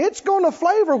might, it's going to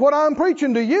flavor what I'm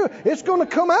preaching to you. It's going to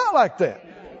come out like that.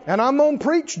 And I'm going to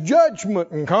preach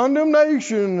judgment and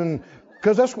condemnation, and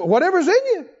because that's whatever's in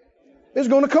you is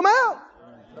going to come out.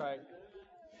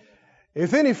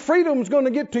 If any freedom is going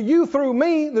to get to you through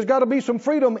me, there's got to be some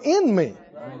freedom in me.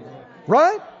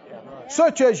 Right?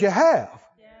 Such as you have.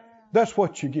 That's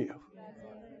what you give.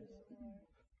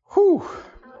 Whew.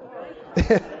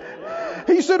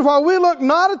 He said, "While we look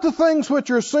not at the things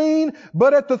which are seen,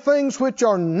 but at the things which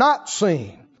are not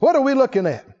seen." What are we looking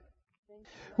at?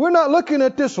 We're not looking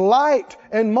at this light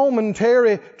and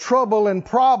momentary trouble and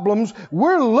problems.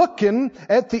 We're looking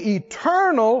at the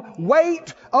eternal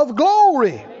weight of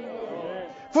glory.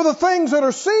 For the things that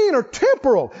are seen are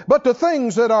temporal, but the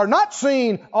things that are not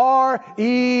seen are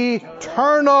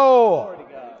eternal.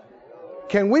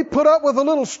 Can we put up with a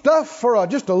little stuff for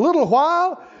just a little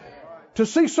while to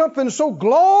see something so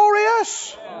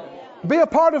glorious? Be a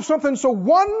part of something so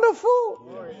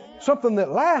wonderful? Something that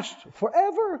lasts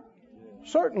forever?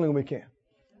 Certainly we can.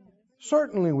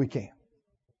 Certainly we can.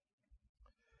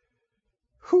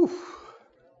 Whew.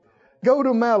 Go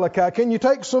to Malachi. Can you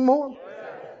take some more?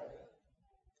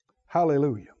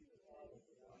 Hallelujah.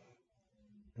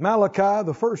 Malachi,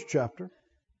 the 1st chapter.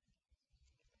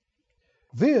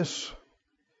 This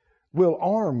will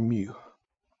arm you.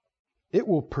 It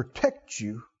will protect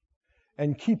you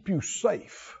and keep you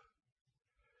safe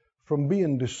from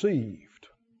being deceived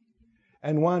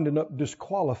and winding up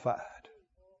disqualified.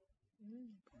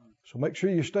 So make sure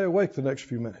you stay awake the next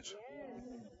few minutes.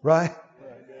 Right?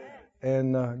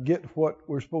 And get what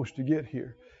we're supposed to get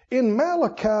here. In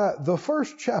Malachi, the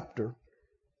 1st chapter,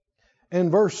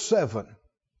 and verse 7,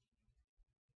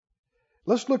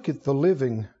 let's look at the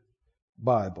Living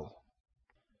Bible.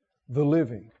 The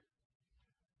Living.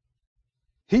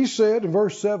 He said in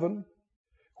verse 7,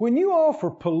 "When you offer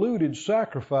polluted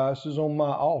sacrifices on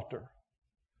my altar,"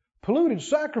 polluted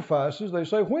sacrifices, they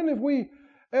say, when have we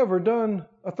ever done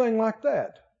a thing like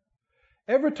that?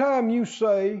 Every time you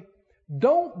say,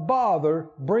 don't bother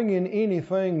bringing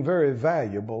anything very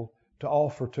valuable to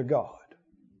offer to God.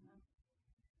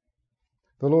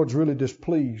 The Lord's really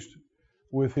displeased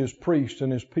with His priests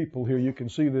and His people here. You can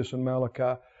see this in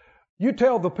Malachi. You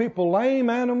tell the people lame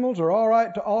animals are all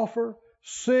right to offer,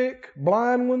 sick,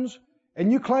 blind ones,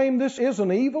 and you claim this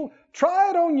isn't evil?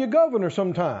 Try it on your governor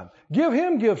sometime. Give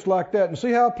him gifts like that and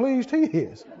see how pleased he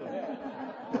is.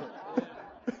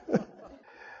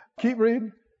 Keep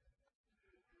reading.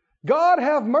 God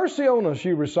have mercy on us,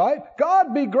 you recite.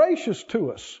 God be gracious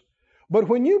to us. But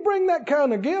when you bring that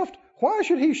kind of gift, why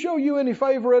should He show you any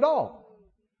favor at all?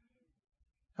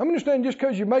 I understand just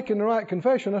because you're making the right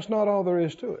confession, that's not all there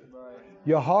is to it.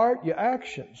 Your heart, your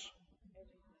actions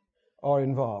are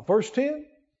involved. Verse 10,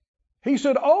 He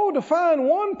said, "Oh, to find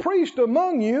one priest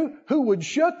among you who would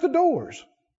shut the doors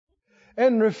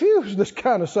and refuse this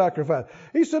kind of sacrifice."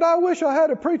 He said, "I wish I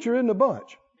had a preacher in the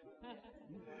bunch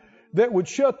that would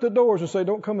shut the doors and say,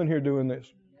 don't come in here doing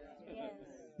this.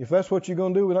 If that's what you're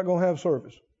going to do, we're not going to have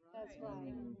service."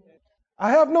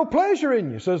 I have no pleasure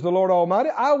in you, says the Lord Almighty.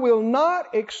 I will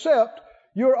not accept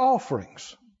your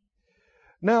offerings.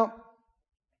 Now,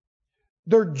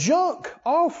 their junk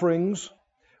offerings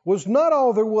was not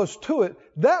all there was to it.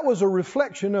 That was a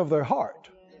reflection of their heart.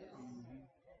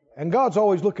 And God's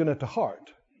always looking at the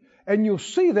heart. And you'll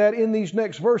see that in these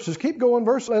next verses. Keep going,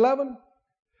 verse 11.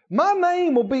 My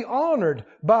name will be honored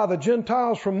by the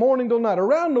Gentiles from morning till night.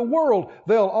 Around the world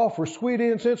they'll offer sweet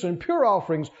incense and pure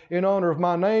offerings in honor of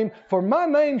my name. For my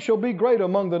name shall be great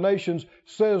among the nations,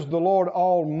 says the Lord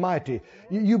Almighty.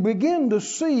 You begin to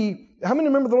see, how many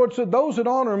remember the Lord said, those that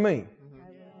honor me,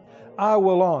 I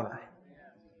will honor.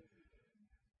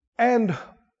 And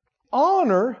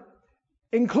honor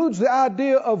includes the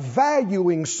idea of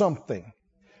valuing something,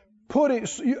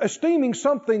 esteeming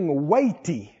something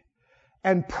weighty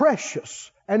and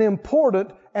precious and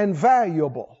important and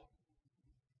valuable.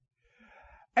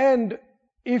 And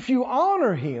if you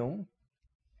honor Him,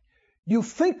 you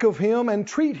think of Him and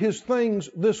treat His things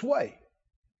this way.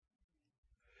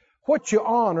 What you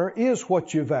honor is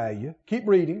what you value. Keep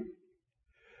reading.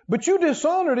 But you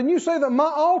dishonor it and you say that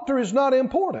my altar is not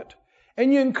important.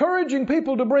 And you're encouraging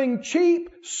people to bring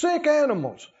cheap, sick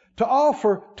animals to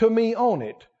offer to me on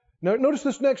it. Now notice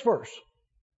this next verse.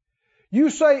 You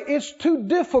say it's too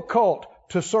difficult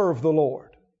to serve the Lord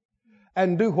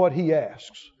and do what He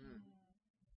asks.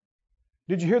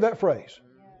 Did you hear that phrase?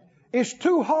 It's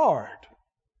too hard.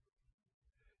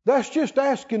 That's just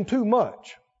asking too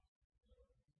much.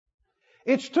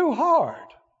 It's too hard.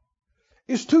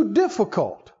 It's too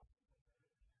difficult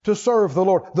to serve the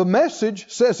Lord. The Message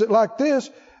says it like this.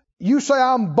 You say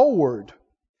I'm bored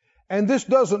and this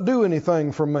doesn't do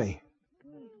anything for me.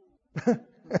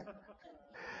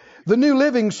 The New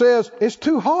Living says it's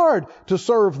too hard to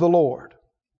serve the Lord.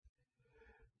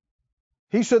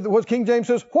 He said that what King James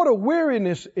says, what a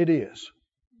weariness it is.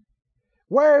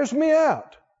 Wears me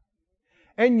out.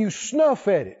 And you snuff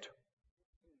at it.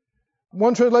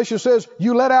 One translation says,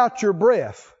 you let out your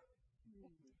breath.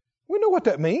 We know what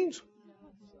that means.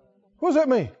 What does that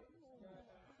mean?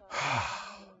 I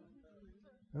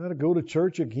got to go to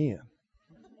church again.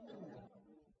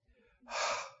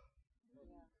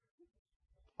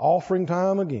 Offering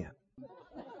time again.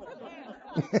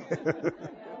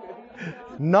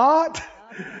 Not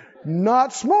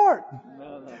smart.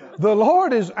 The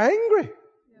Lord is angry.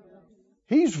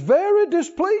 He's very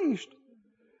displeased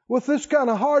with this kind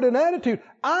of heart and attitude.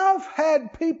 I've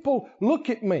had people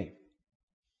look at me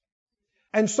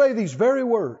and say these very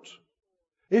words.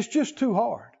 It's just too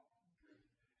hard.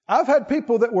 I've had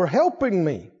people that were helping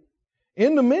me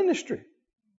in the ministry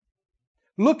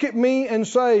look at me and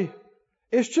say,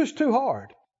 it's just too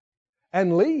hard,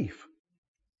 and leave.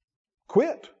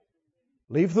 Quit.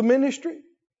 Leave the ministry.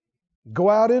 Go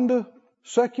out into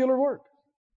secular work.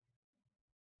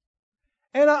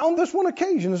 And on this one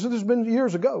occasion, this has been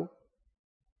years ago,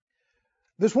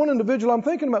 this one individual I'm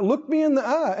thinking about looked me in the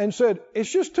eye and said,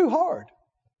 it's just too hard.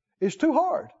 It's too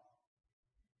hard.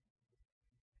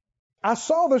 I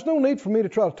saw there's no need for me to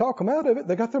try to talk them out of it.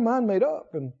 They got their mind made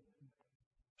up. And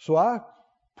so I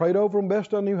prayed over them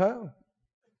best I knew how.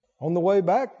 On the way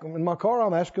back in my car,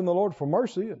 I'm asking the Lord for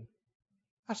mercy. And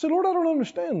I said, Lord, I don't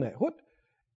understand that. What?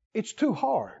 It's too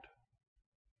hard.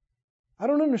 I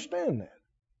don't understand that.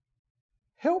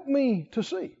 Help me to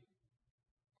see.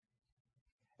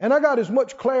 And I got as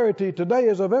much clarity today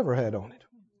as I've ever had on it.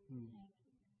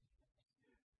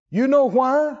 You know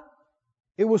why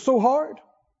it was so hard?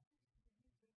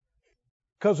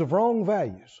 Because of wrong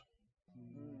values.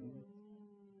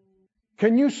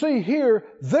 Can you see here,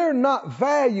 they're not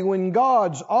valuing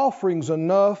God's offerings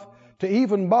enough to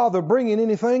even bother bringing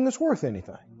anything that's worth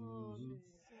anything.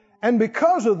 And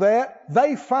because of that,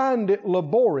 they find it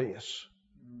laborious.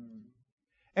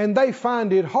 And they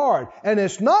find it hard. And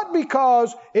it's not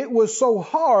because it was so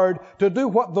hard to do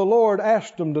what the Lord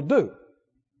asked them to do.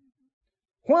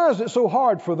 Why is it so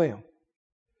hard for them?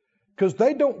 Because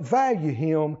they don't value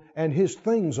Him and His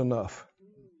things enough.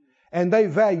 And they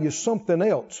value something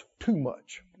else too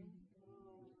much.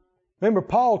 Remember,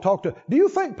 Paul talked to... Do you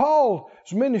think Paul's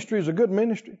ministry is a good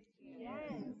ministry?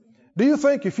 Yes. Do you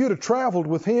think if you'd have traveled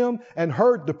with him and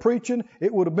heard the preaching,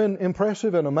 it would have been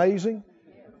impressive and amazing?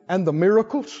 And the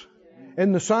miracles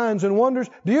and the signs and wonders?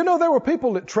 Do you know there were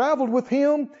people that traveled with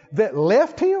him that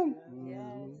left him?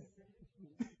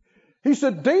 Yes. He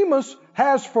said, Demas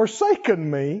has forsaken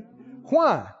me.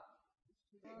 Why?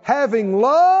 Having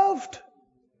loved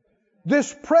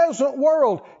this present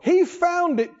world. He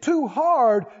found it too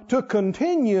hard to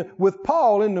continue with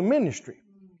Paul in the ministry.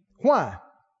 Why?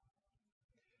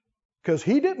 Because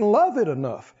he didn't love it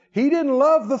enough. He didn't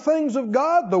love the things of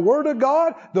God, the Word of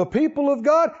God, the people of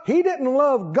God. He didn't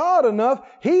love God enough.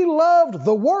 He loved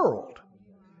the world.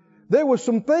 There were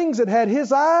some things that had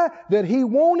His eye that He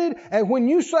wanted. And when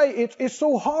you say it's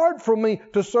so hard for me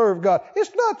to serve God,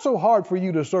 it's not so hard for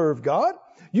you to serve God.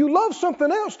 You love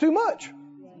something else too much.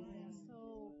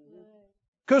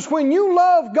 Because when you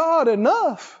love God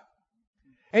enough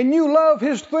and you love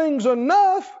His things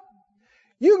enough,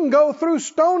 you can go through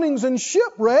stonings and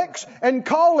shipwrecks and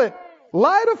call it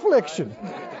light affliction.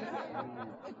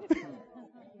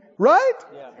 Right?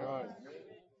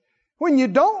 When you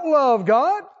don't love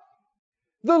God,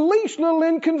 the least little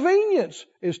inconvenience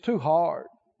is too hard.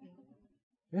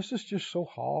 This is just so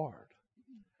hard.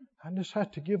 I just have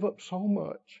to give up so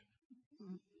much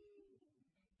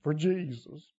for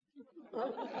Jesus.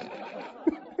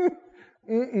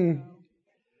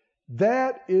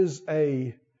 That is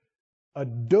a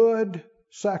dud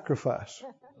sacrifice.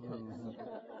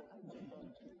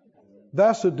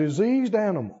 That's a diseased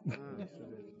animal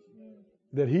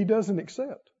that He doesn't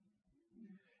accept.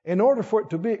 In order for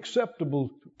it to be acceptable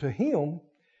to Him,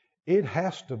 it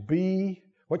has to be,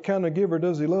 what kind of giver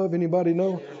does He love? Anybody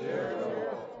know?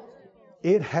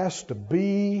 It has to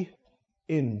be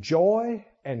in joy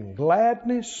and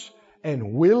gladness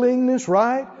and willingness,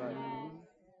 right?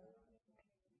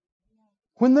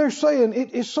 When they're saying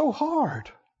it's so hard,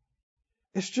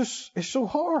 it's so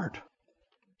hard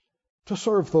to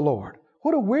serve the Lord.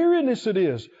 What a weariness it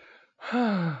is.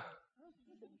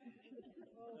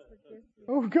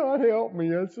 Oh, God help me,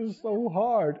 this is so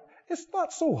hard. It's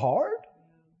not so hard.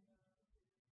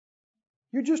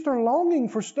 You just are longing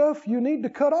for stuff you need to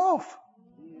cut off.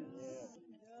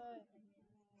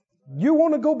 You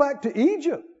want to go back to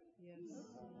Egypt.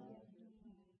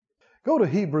 Go to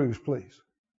Hebrews, please.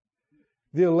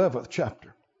 The 11th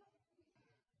chapter.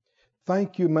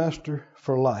 Thank you, Master,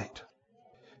 for light.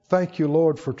 Thank you,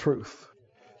 Lord, for truth.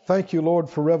 Thank you, Lord,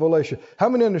 for revelation. How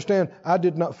many understand I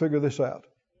did not figure this out?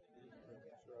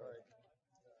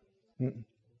 The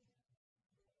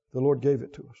Lord gave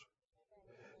it to us.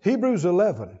 Hebrews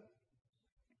 11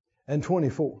 and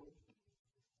 24.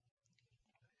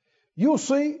 You'll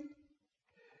see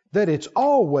that it's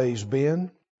always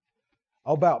been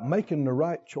about making the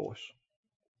right choice.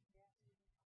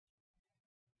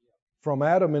 From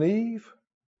Adam and Eve,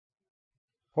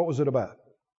 what was it about?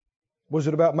 Was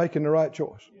it about making the right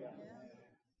choice?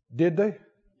 Did they?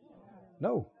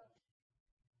 No.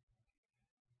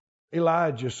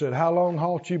 Elijah said, how long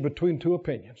halt you between two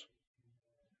opinions?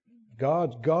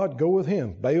 God's God, go with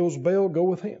him. Baal's Baal, go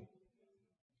with him.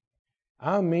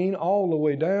 I mean, all the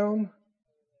way down.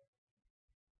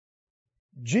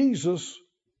 Jesus,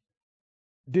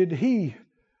 did He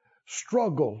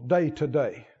struggle day to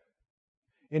day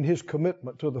in His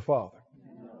commitment to the Father?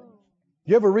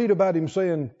 You ever read about Him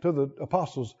saying to the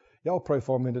apostles, y'all pray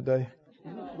for me today?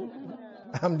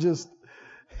 I'm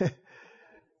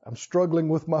struggling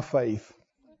with my faith.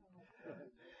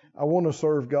 I want to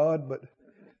serve God, but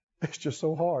it's just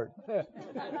so hard.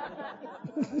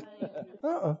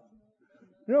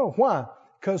 You know why?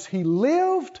 Because He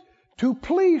lived to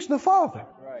please the Father.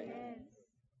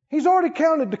 He's already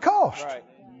counted the cost.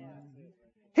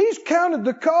 He's counted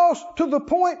the cost to the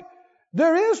point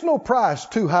there is no price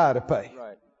too high to pay.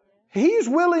 He's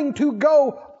willing to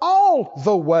go all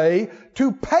the way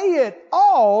to pay it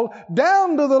all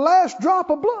down to the last drop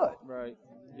of blood.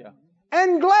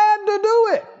 And glad to do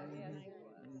it.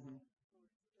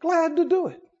 Glad to do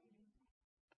it.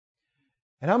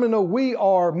 And I'm going to know we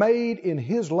are made in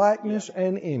His likeness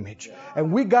and image.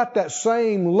 And we got that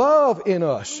same love in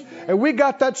us. And we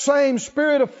got that same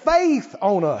spirit of faith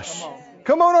on us.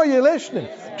 Come on, are you listening?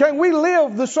 Can we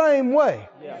live the same way?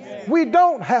 We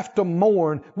don't have to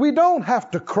mourn. We don't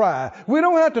have to cry. We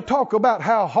don't have to talk about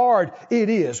how hard it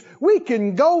is. We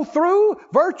can go through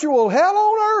virtual hell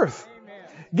on earth.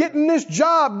 Getting this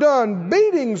job done,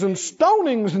 beatings and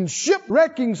stonings and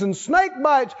shipwreckings and snake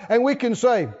bites, and we can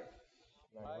say,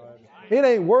 it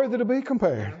ain't worthy to be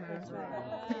compared.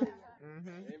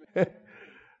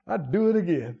 I'd do it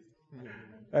again.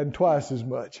 And twice as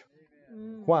much.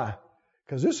 Why?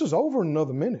 Because this is over in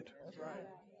another minute.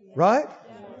 Right?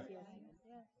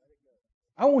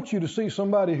 I want you to see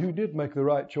somebody who did make the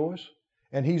right choice.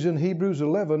 And he's in Hebrews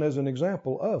 11 as an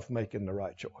example of making the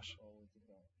right choice.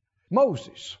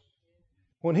 Moses,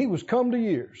 when he was come to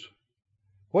years,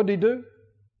 what did he do?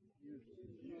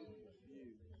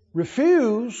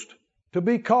 Refused to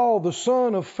be called the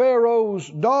son of Pharaoh's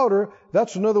daughter.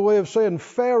 That's another way of saying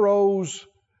Pharaoh's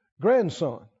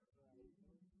grandson.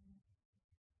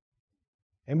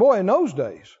 And boy, in those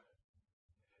days,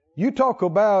 you talk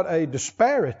about a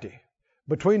disparity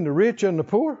between the rich and the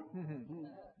poor.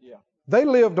 Yeah. They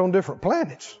lived on different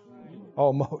planets,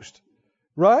 almost.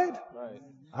 Right? Right.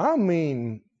 I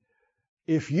mean,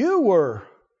 if you were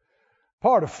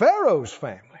part of Pharaoh's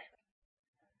family,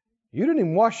 you didn't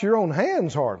even wash your own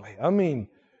hands hardly. I mean,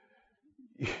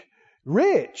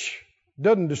 rich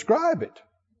doesn't describe it.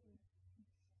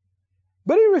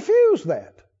 But he refused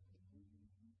that.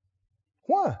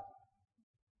 Why?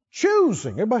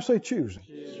 Choosing. Everybody say choosing.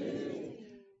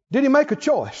 Did he make a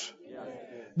choice?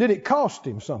 Did it cost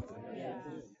him something?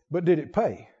 But did it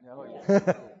pay?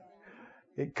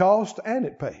 It cost and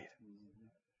it paid.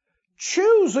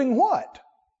 Choosing what?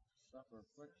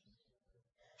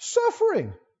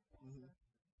 Suffering.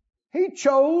 He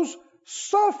chose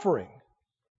suffering.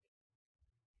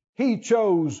 He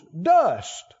chose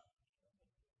dust.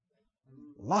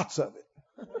 Lots of it.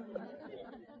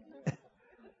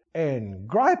 And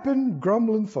griping,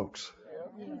 grumbling folks.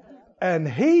 And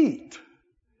heat.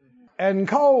 And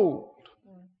cold.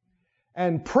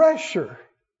 And pressure.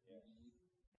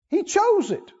 He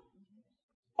chose it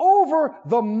over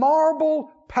the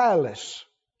marble palace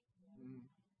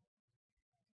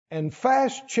and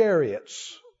fast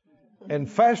chariots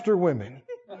and faster women.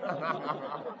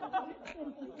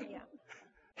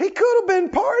 He could have been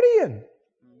partying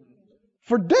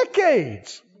for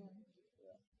decades.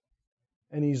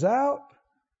 And he's out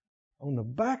on the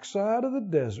backside of the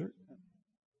desert,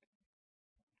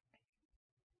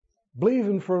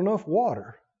 believing for enough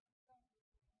water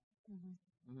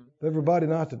for everybody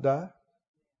not to die,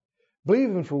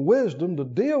 believing for wisdom to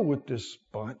deal with this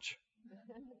bunch.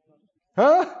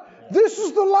 Huh? This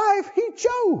is the life he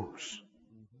chose.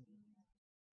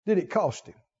 Did it cost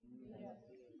him?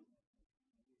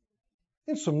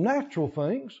 In some natural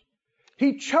things.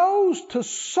 He chose to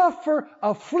suffer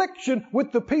affliction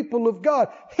with the people of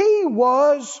God. He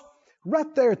was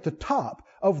right there at the top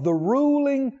of the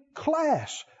ruling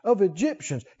class of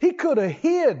Egyptians. He could have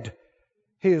hid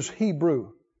his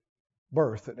Hebrew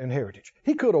birth and heritage.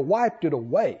 He could have wiped it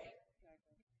away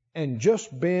and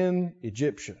just been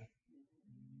Egyptian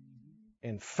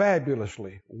and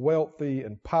fabulously wealthy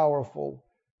and powerful.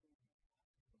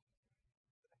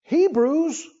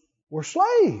 Hebrews were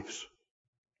slaves,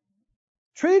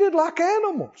 treated like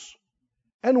animals,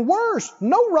 and worse,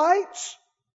 no rights,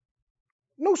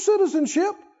 no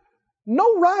citizenship,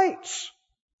 no rights,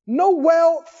 no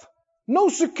wealth, no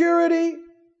security.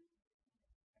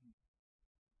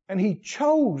 And he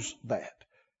chose that.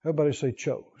 Everybody say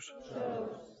chose.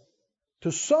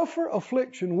 To suffer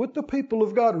affliction with the people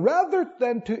of God rather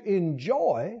than to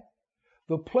enjoy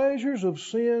the pleasures of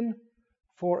sin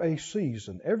for a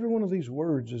season. Every one of these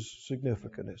words is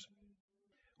significant, isn't it?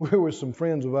 We were with some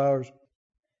friends of ours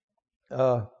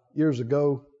years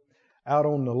ago out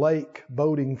on the lake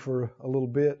boating for a little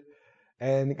bit,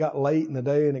 and it got late in the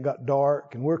day and it got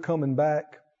dark, and we're coming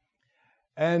back,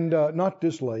 and not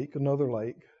this lake, another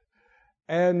lake,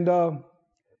 and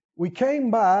we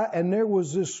came by and there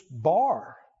was this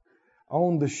bar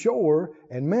on the shore,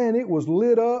 and man, it was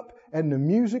lit up and the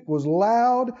music was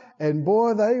loud, and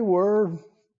boy, they were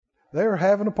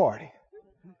having a party.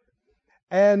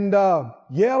 And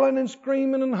yelling and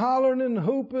screaming and hollering and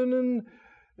hooping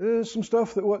and some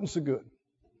stuff that wasn't so good.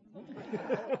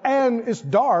 And it's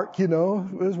dark, you know,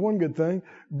 there's one good thing.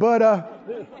 But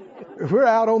we're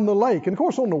out on the lake. And of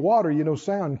course on the water, you know,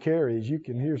 sound carries. You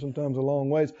can hear sometimes a long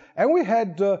ways. And we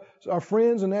had our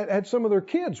friends and had some of their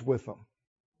kids with them.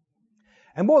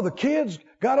 And boy, the kids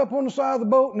got up on the side of the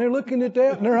boat and they're looking at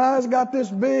that and their eyes got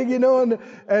this big, you know,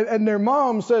 and their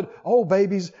mom said, "Oh,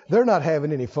 babies, they're not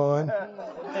having any fun."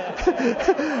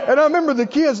 And I remember the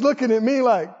kids looking at me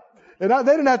like, and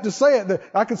they didn't have to say it.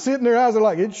 I could see it in their eyes. They're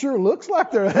like, "It sure looks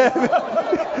like they're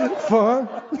having fun."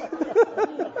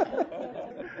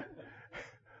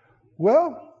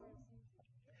 Well,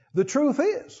 the truth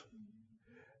is,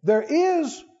 there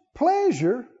is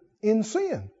pleasure in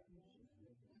sin.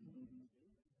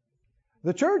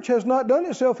 The church has not done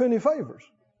itself any favors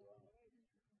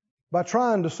by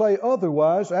trying to say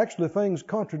otherwise, actually things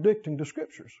contradicting the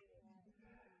Scriptures.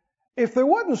 If there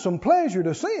wasn't some pleasure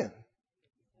to sin,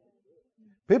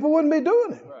 people wouldn't be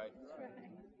doing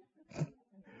it.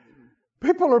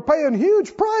 People are paying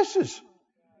huge prices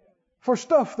for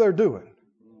stuff they're doing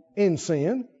in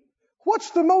sin. What's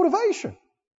the motivation?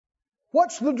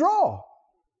 What's the draw?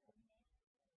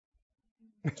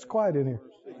 It's quiet in here.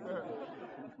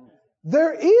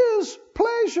 There is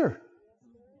pleasure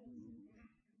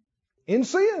in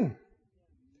sin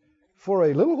for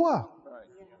a little while.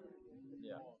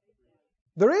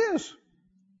 There is.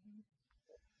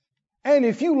 And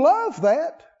if you love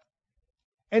that,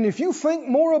 and if you think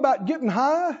more about getting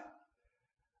high,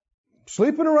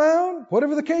 sleeping around,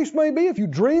 whatever the case may be, if you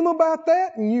dream about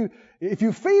that and if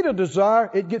you feed a desire,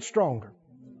 it gets stronger.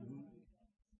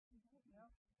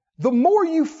 The more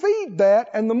you feed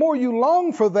that and the more you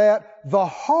long for that, the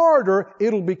harder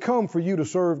it'll become for you to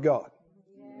serve God.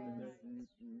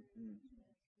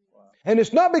 And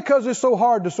it's not because it's so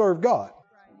hard to serve God.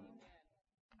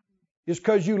 It's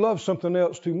because you love something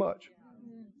else too much.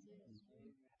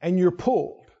 And you're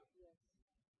pulled.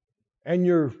 And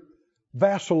you're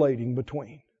vacillating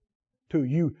between two.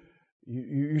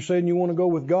 You're saying you want to go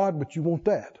with God, but you want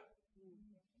that.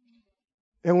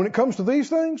 And when it comes to these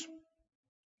things,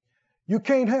 you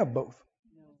can't have both.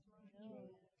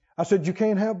 I said you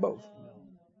can't have both.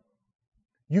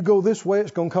 You go this way,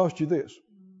 it's going to cost you this.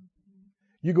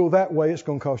 You go that way, it's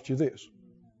going to cost you this.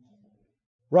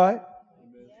 Right?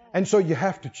 And so you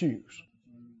have to choose.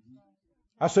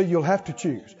 I say you'll have to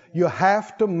choose. You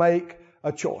have to make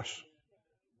a choice.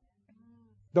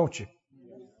 Don't you?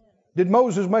 Did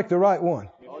Moses make the right one?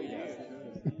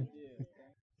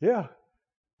 Yeah.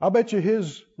 I bet you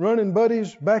his running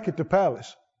buddies back at the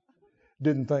palace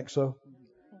didn't think so.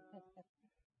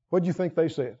 What do you think they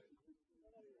said?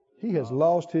 He has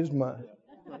lost his mind.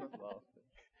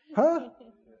 Huh?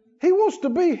 He wants to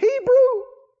be Hebrew.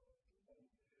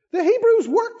 The Hebrews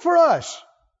work for us.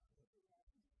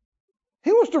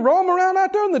 He wants to roam around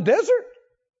out there in the desert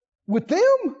with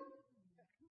them.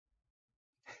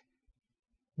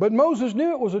 But Moses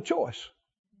knew it was a choice.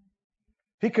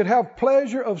 He could have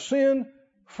pleasure of sin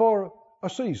for a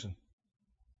season.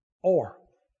 Or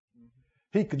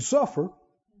he could suffer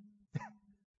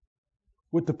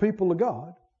with the people of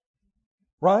God.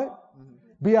 Right?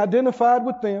 Be identified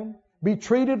with them. Be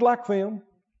treated like them.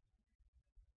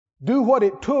 Do what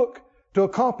it took to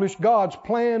accomplish God's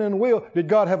plan and will. Did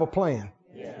God have a plan?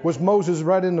 Yes. Was Moses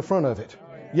right in the front of it?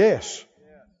 Yes.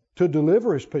 To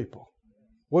deliver his people.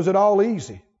 Was it all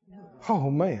easy?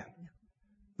 Oh man.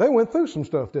 They went through some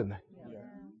stuff, didn't they?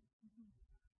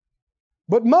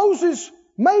 But Moses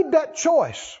made that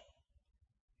choice.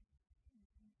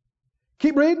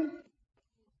 Keep reading.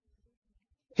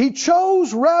 He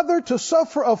chose rather to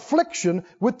suffer affliction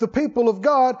with the people of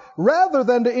God rather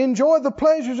than to enjoy the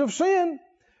pleasures of sin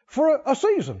for a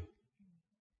season.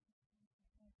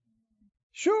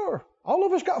 Sure, all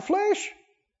of us got flesh.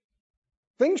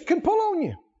 Things can pull on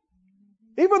you.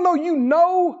 Even though you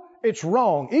know it's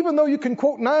wrong, even though you can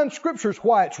quote 9 scriptures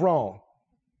why it's wrong,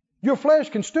 your flesh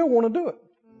can still want to do it.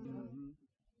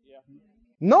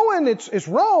 Knowing it's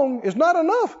wrong is not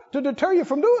enough to deter you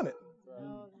from doing it.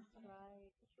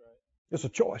 It's a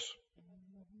choice.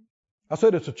 I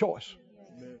said it's a choice.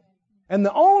 And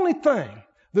the only thing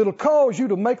that'll cause you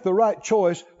to make the right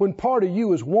choice when part of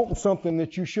you is wanting something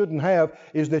that you shouldn't have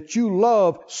is that you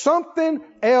love something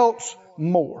else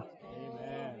more.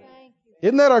 Amen.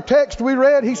 Isn't that our text we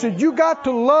read? He said, you got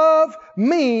to love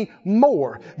me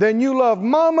more than you love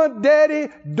mama, daddy,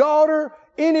 daughter,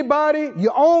 anybody,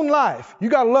 your own life. You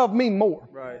got to love me more.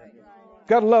 Right.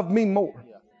 Got to love me more.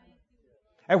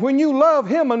 And when you love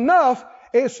him enough,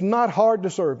 it's not hard to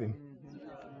serve him.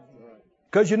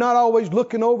 Because you're not always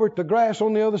looking over at the grass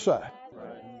on the other side.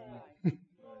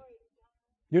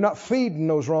 You're not feeding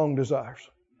those wrong desires.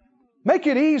 Make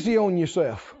it easy on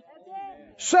yourself.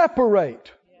 Separate.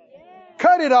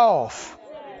 Cut it off.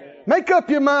 Make up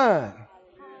your mind.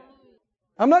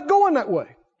 I'm not going that way.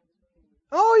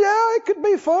 Oh yeah, it could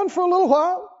be fun for a little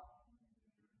while.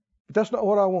 But that's not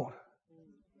what I want.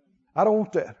 I don't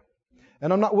want that.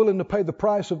 And I'm not willing to pay the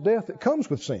price of death that comes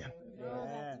with sin.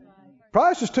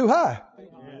 Price is too high.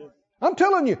 I'm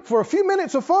telling you, for a few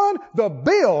minutes of fun, the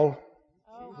bill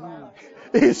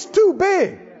is too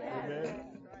big.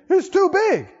 It's too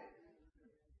big.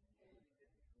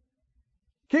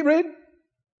 Keep reading.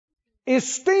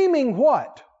 Esteeming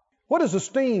what? What does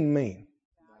esteem mean?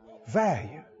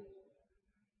 Value.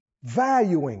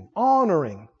 Valuing,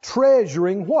 honoring,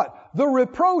 treasuring what? The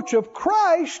reproach of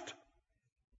Christ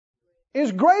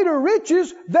is greater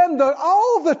riches than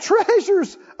all the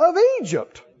treasures of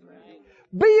Egypt.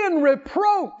 Being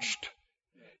reproached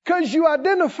because you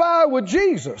identify with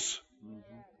Jesus,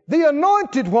 the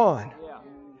anointed one,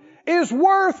 is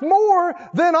worth more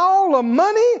than all the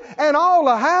money and all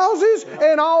the houses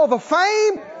and all the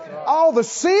fame, all the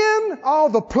sin, all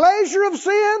the pleasure of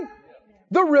sin.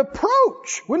 The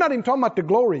reproach. We're not even talking about the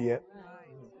glory yet.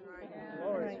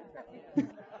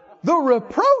 The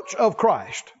reproach of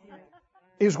Christ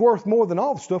is worth more than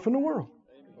all the stuff in the world.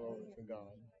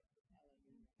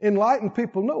 Enlightened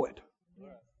people know it.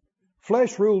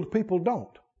 Flesh-ruled people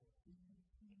don't.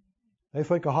 They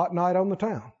think a hot night on the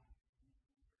town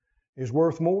is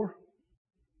worth more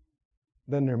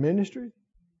than their ministry,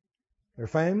 their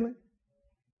family,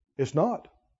 It's not.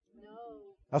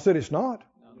 I said it's not.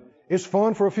 It's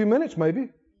fun for a few minutes maybe.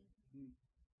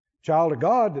 Child of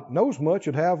God that knows much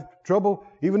would have trouble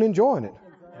even enjoying it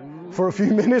for a few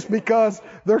minutes because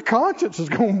their conscience is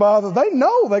going to bother. They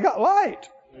know they got light.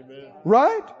 Amen.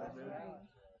 Right? Amen.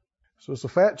 So it's a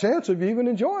fat chance of you even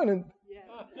enjoying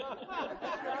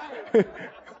it.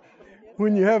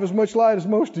 When you have as much light as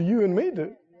most of you and me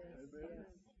do.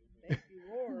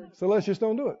 So let's just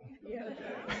don't do it.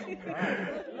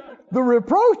 The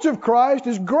reproach of Christ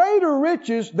is greater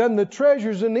riches than the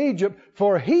treasures in Egypt,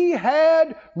 for he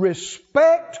had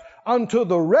respect unto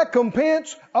the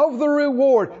recompense of the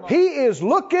reward. He is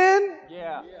looking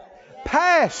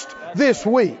past this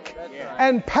week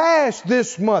and past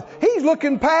this month. He's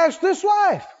looking past this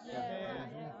life.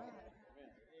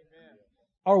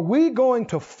 Are we going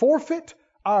to forfeit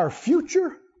our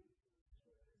future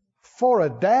for a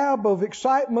dab of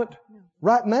excitement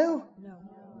right now?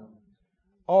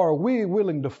 Or are we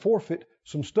willing to forfeit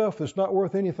some stuff that's not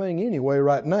worth anything anyway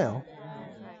right now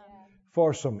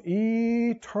for some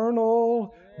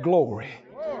eternal glory?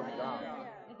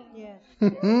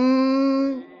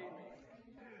 We're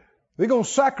going to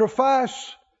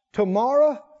sacrifice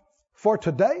tomorrow for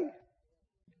today,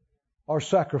 or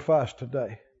sacrifice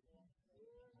today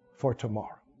for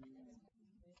tomorrow?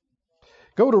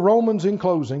 Go to Romans in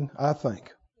closing, I think.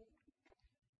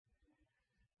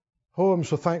 Oh, I'm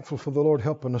so thankful for the Lord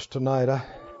helping us tonight.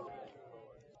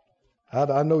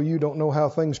 I know you don't know how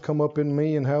things come up in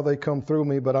me and how they come through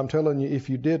me, but I'm telling you, if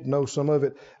you did know some of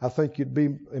it, I think you'd be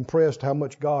impressed how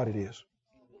much God it is.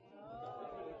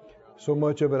 So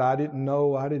much of it I didn't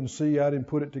know, I didn't see, I didn't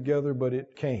put it together, but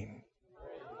it came.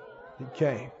 It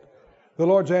came. The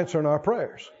Lord's answering our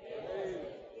prayers.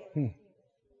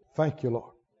 Thank you,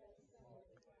 Lord.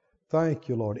 Thank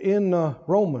you, Lord. In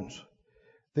Romans,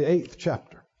 the 8th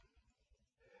chapter.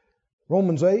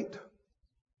 Romans 8,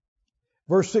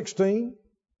 verse 16.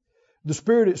 The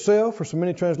Spirit itself, or so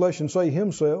many translations say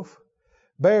Himself,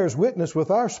 bears witness with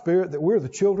our spirit that we're the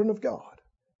children of God.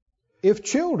 If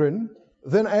children,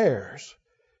 then heirs.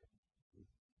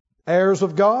 Heirs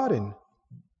of God and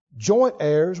joint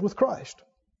heirs with Christ.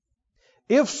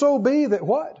 If so be that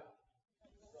what?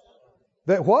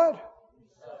 That what?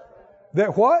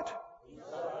 That what?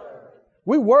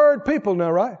 We word people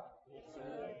now, right?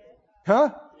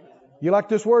 Huh? You like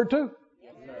this word too?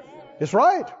 It's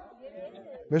right.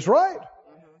 It's right.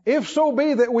 If so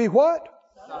be that we what?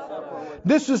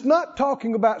 This is not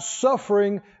talking about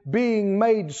suffering being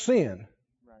made sin.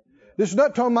 This is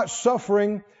not talking about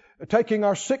suffering taking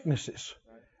our sicknesses,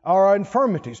 our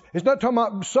infirmities. It's not talking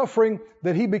about suffering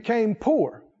that He became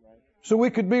poor so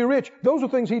we could be rich. Those are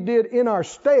things He did in our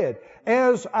stead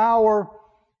as our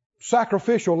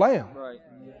sacrificial lamb.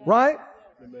 Right?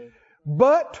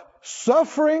 But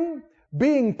suffering,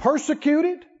 being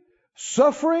persecuted,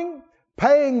 suffering,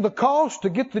 paying the cost to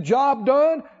get the job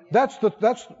done, that's the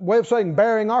way of saying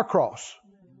bearing our cross.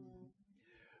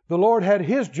 The Lord had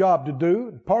His job to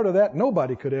do. Part of that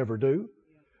nobody could ever do.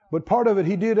 But part of it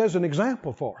He did as an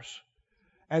example for us.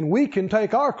 And we can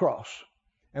take our cross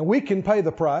and we can pay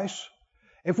the price.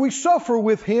 If we suffer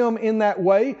with Him in that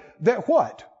way, that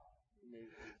what?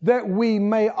 That we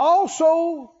may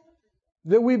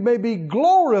be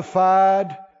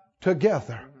glorified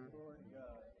together.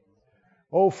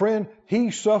 Oh friend,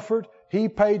 He suffered. He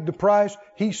paid the price.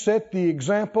 He set the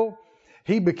example.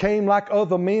 He became like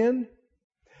other men.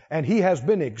 And He has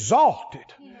been exalted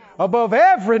above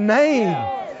every name.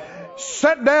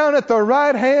 Set down at the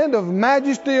right hand of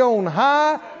majesty on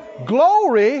high.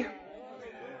 Glory.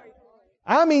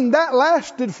 I mean, that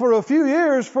lasted for a few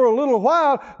years, for a little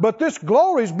while, but this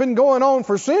glory's been going on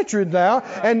for centuries now,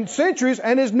 and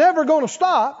is never going to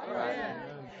stop.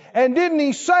 And didn't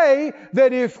He say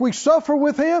that if we suffer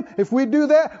with Him, if we do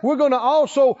that, we're going to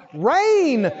also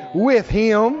reign with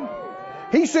Him?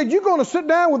 He said, you're going to sit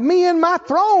down with me in my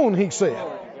throne, He said.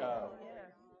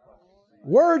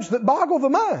 Words that boggle the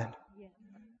mind.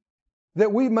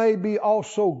 That we may be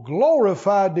also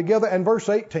glorified together. And verse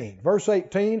 18. Verse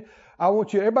 18, I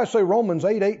want you, everybody say Romans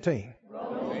 8:18.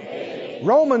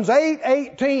 Romans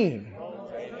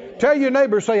 8:18. Tell your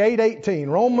neighbor, say 8:18.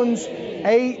 Romans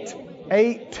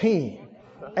 8:18.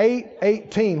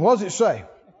 8:18. What does it say?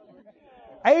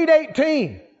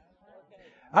 8:18.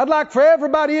 I'd like for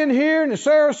everybody in here in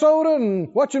Sarasota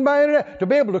and watching by internet to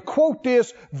be able to quote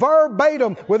this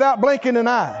verbatim without blinking an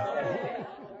eye.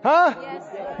 Huh?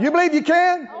 You believe you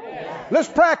can? Let's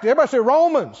practice. Everybody say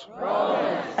Romans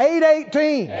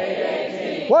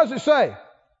 8:18. What does it say?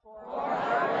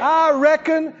 I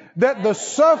reckon that the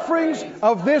sufferings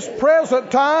of this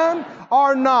present time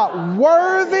are not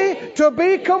worthy to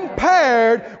be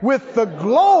compared with the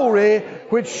glory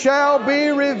which shall be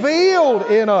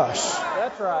revealed in us.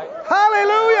 That's right.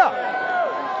 Hallelujah!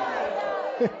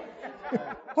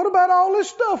 What about all this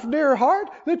stuff, dear heart,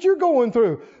 that you're going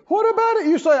through? What about it?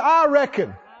 You say, I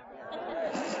reckon.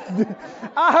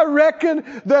 I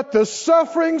reckon that the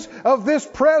sufferings of this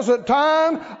present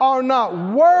time are not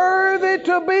worthy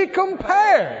to be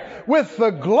compared with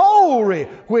the glory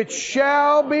which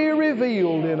shall be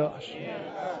revealed in us.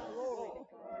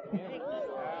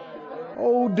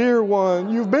 Oh, dear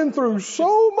one, you've been through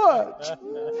so much.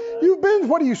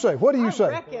 What do you say? What do you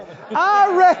say?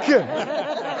 I reckon.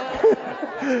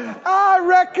 I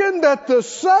reckon that the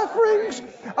sufferings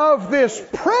of this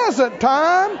present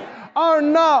time are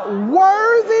not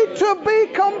worthy to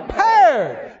be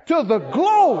compared to the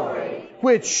glory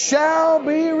which shall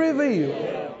be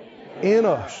revealed in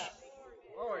us.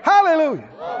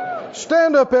 Hallelujah.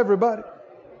 Stand up, everybody.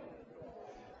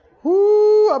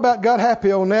 Whoo, I about got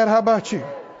happy on that. How about you?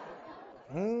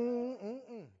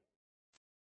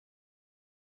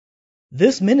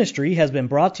 This ministry has been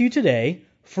brought to you today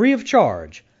free of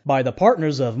charge by the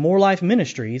partners of More Life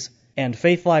Ministries and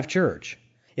Faith Life Church.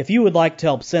 If you would like to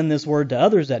help send this word to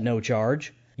others at no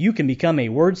charge, you can become a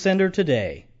word sender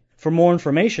today. For more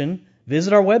information,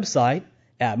 visit our website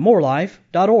at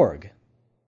morelife.org.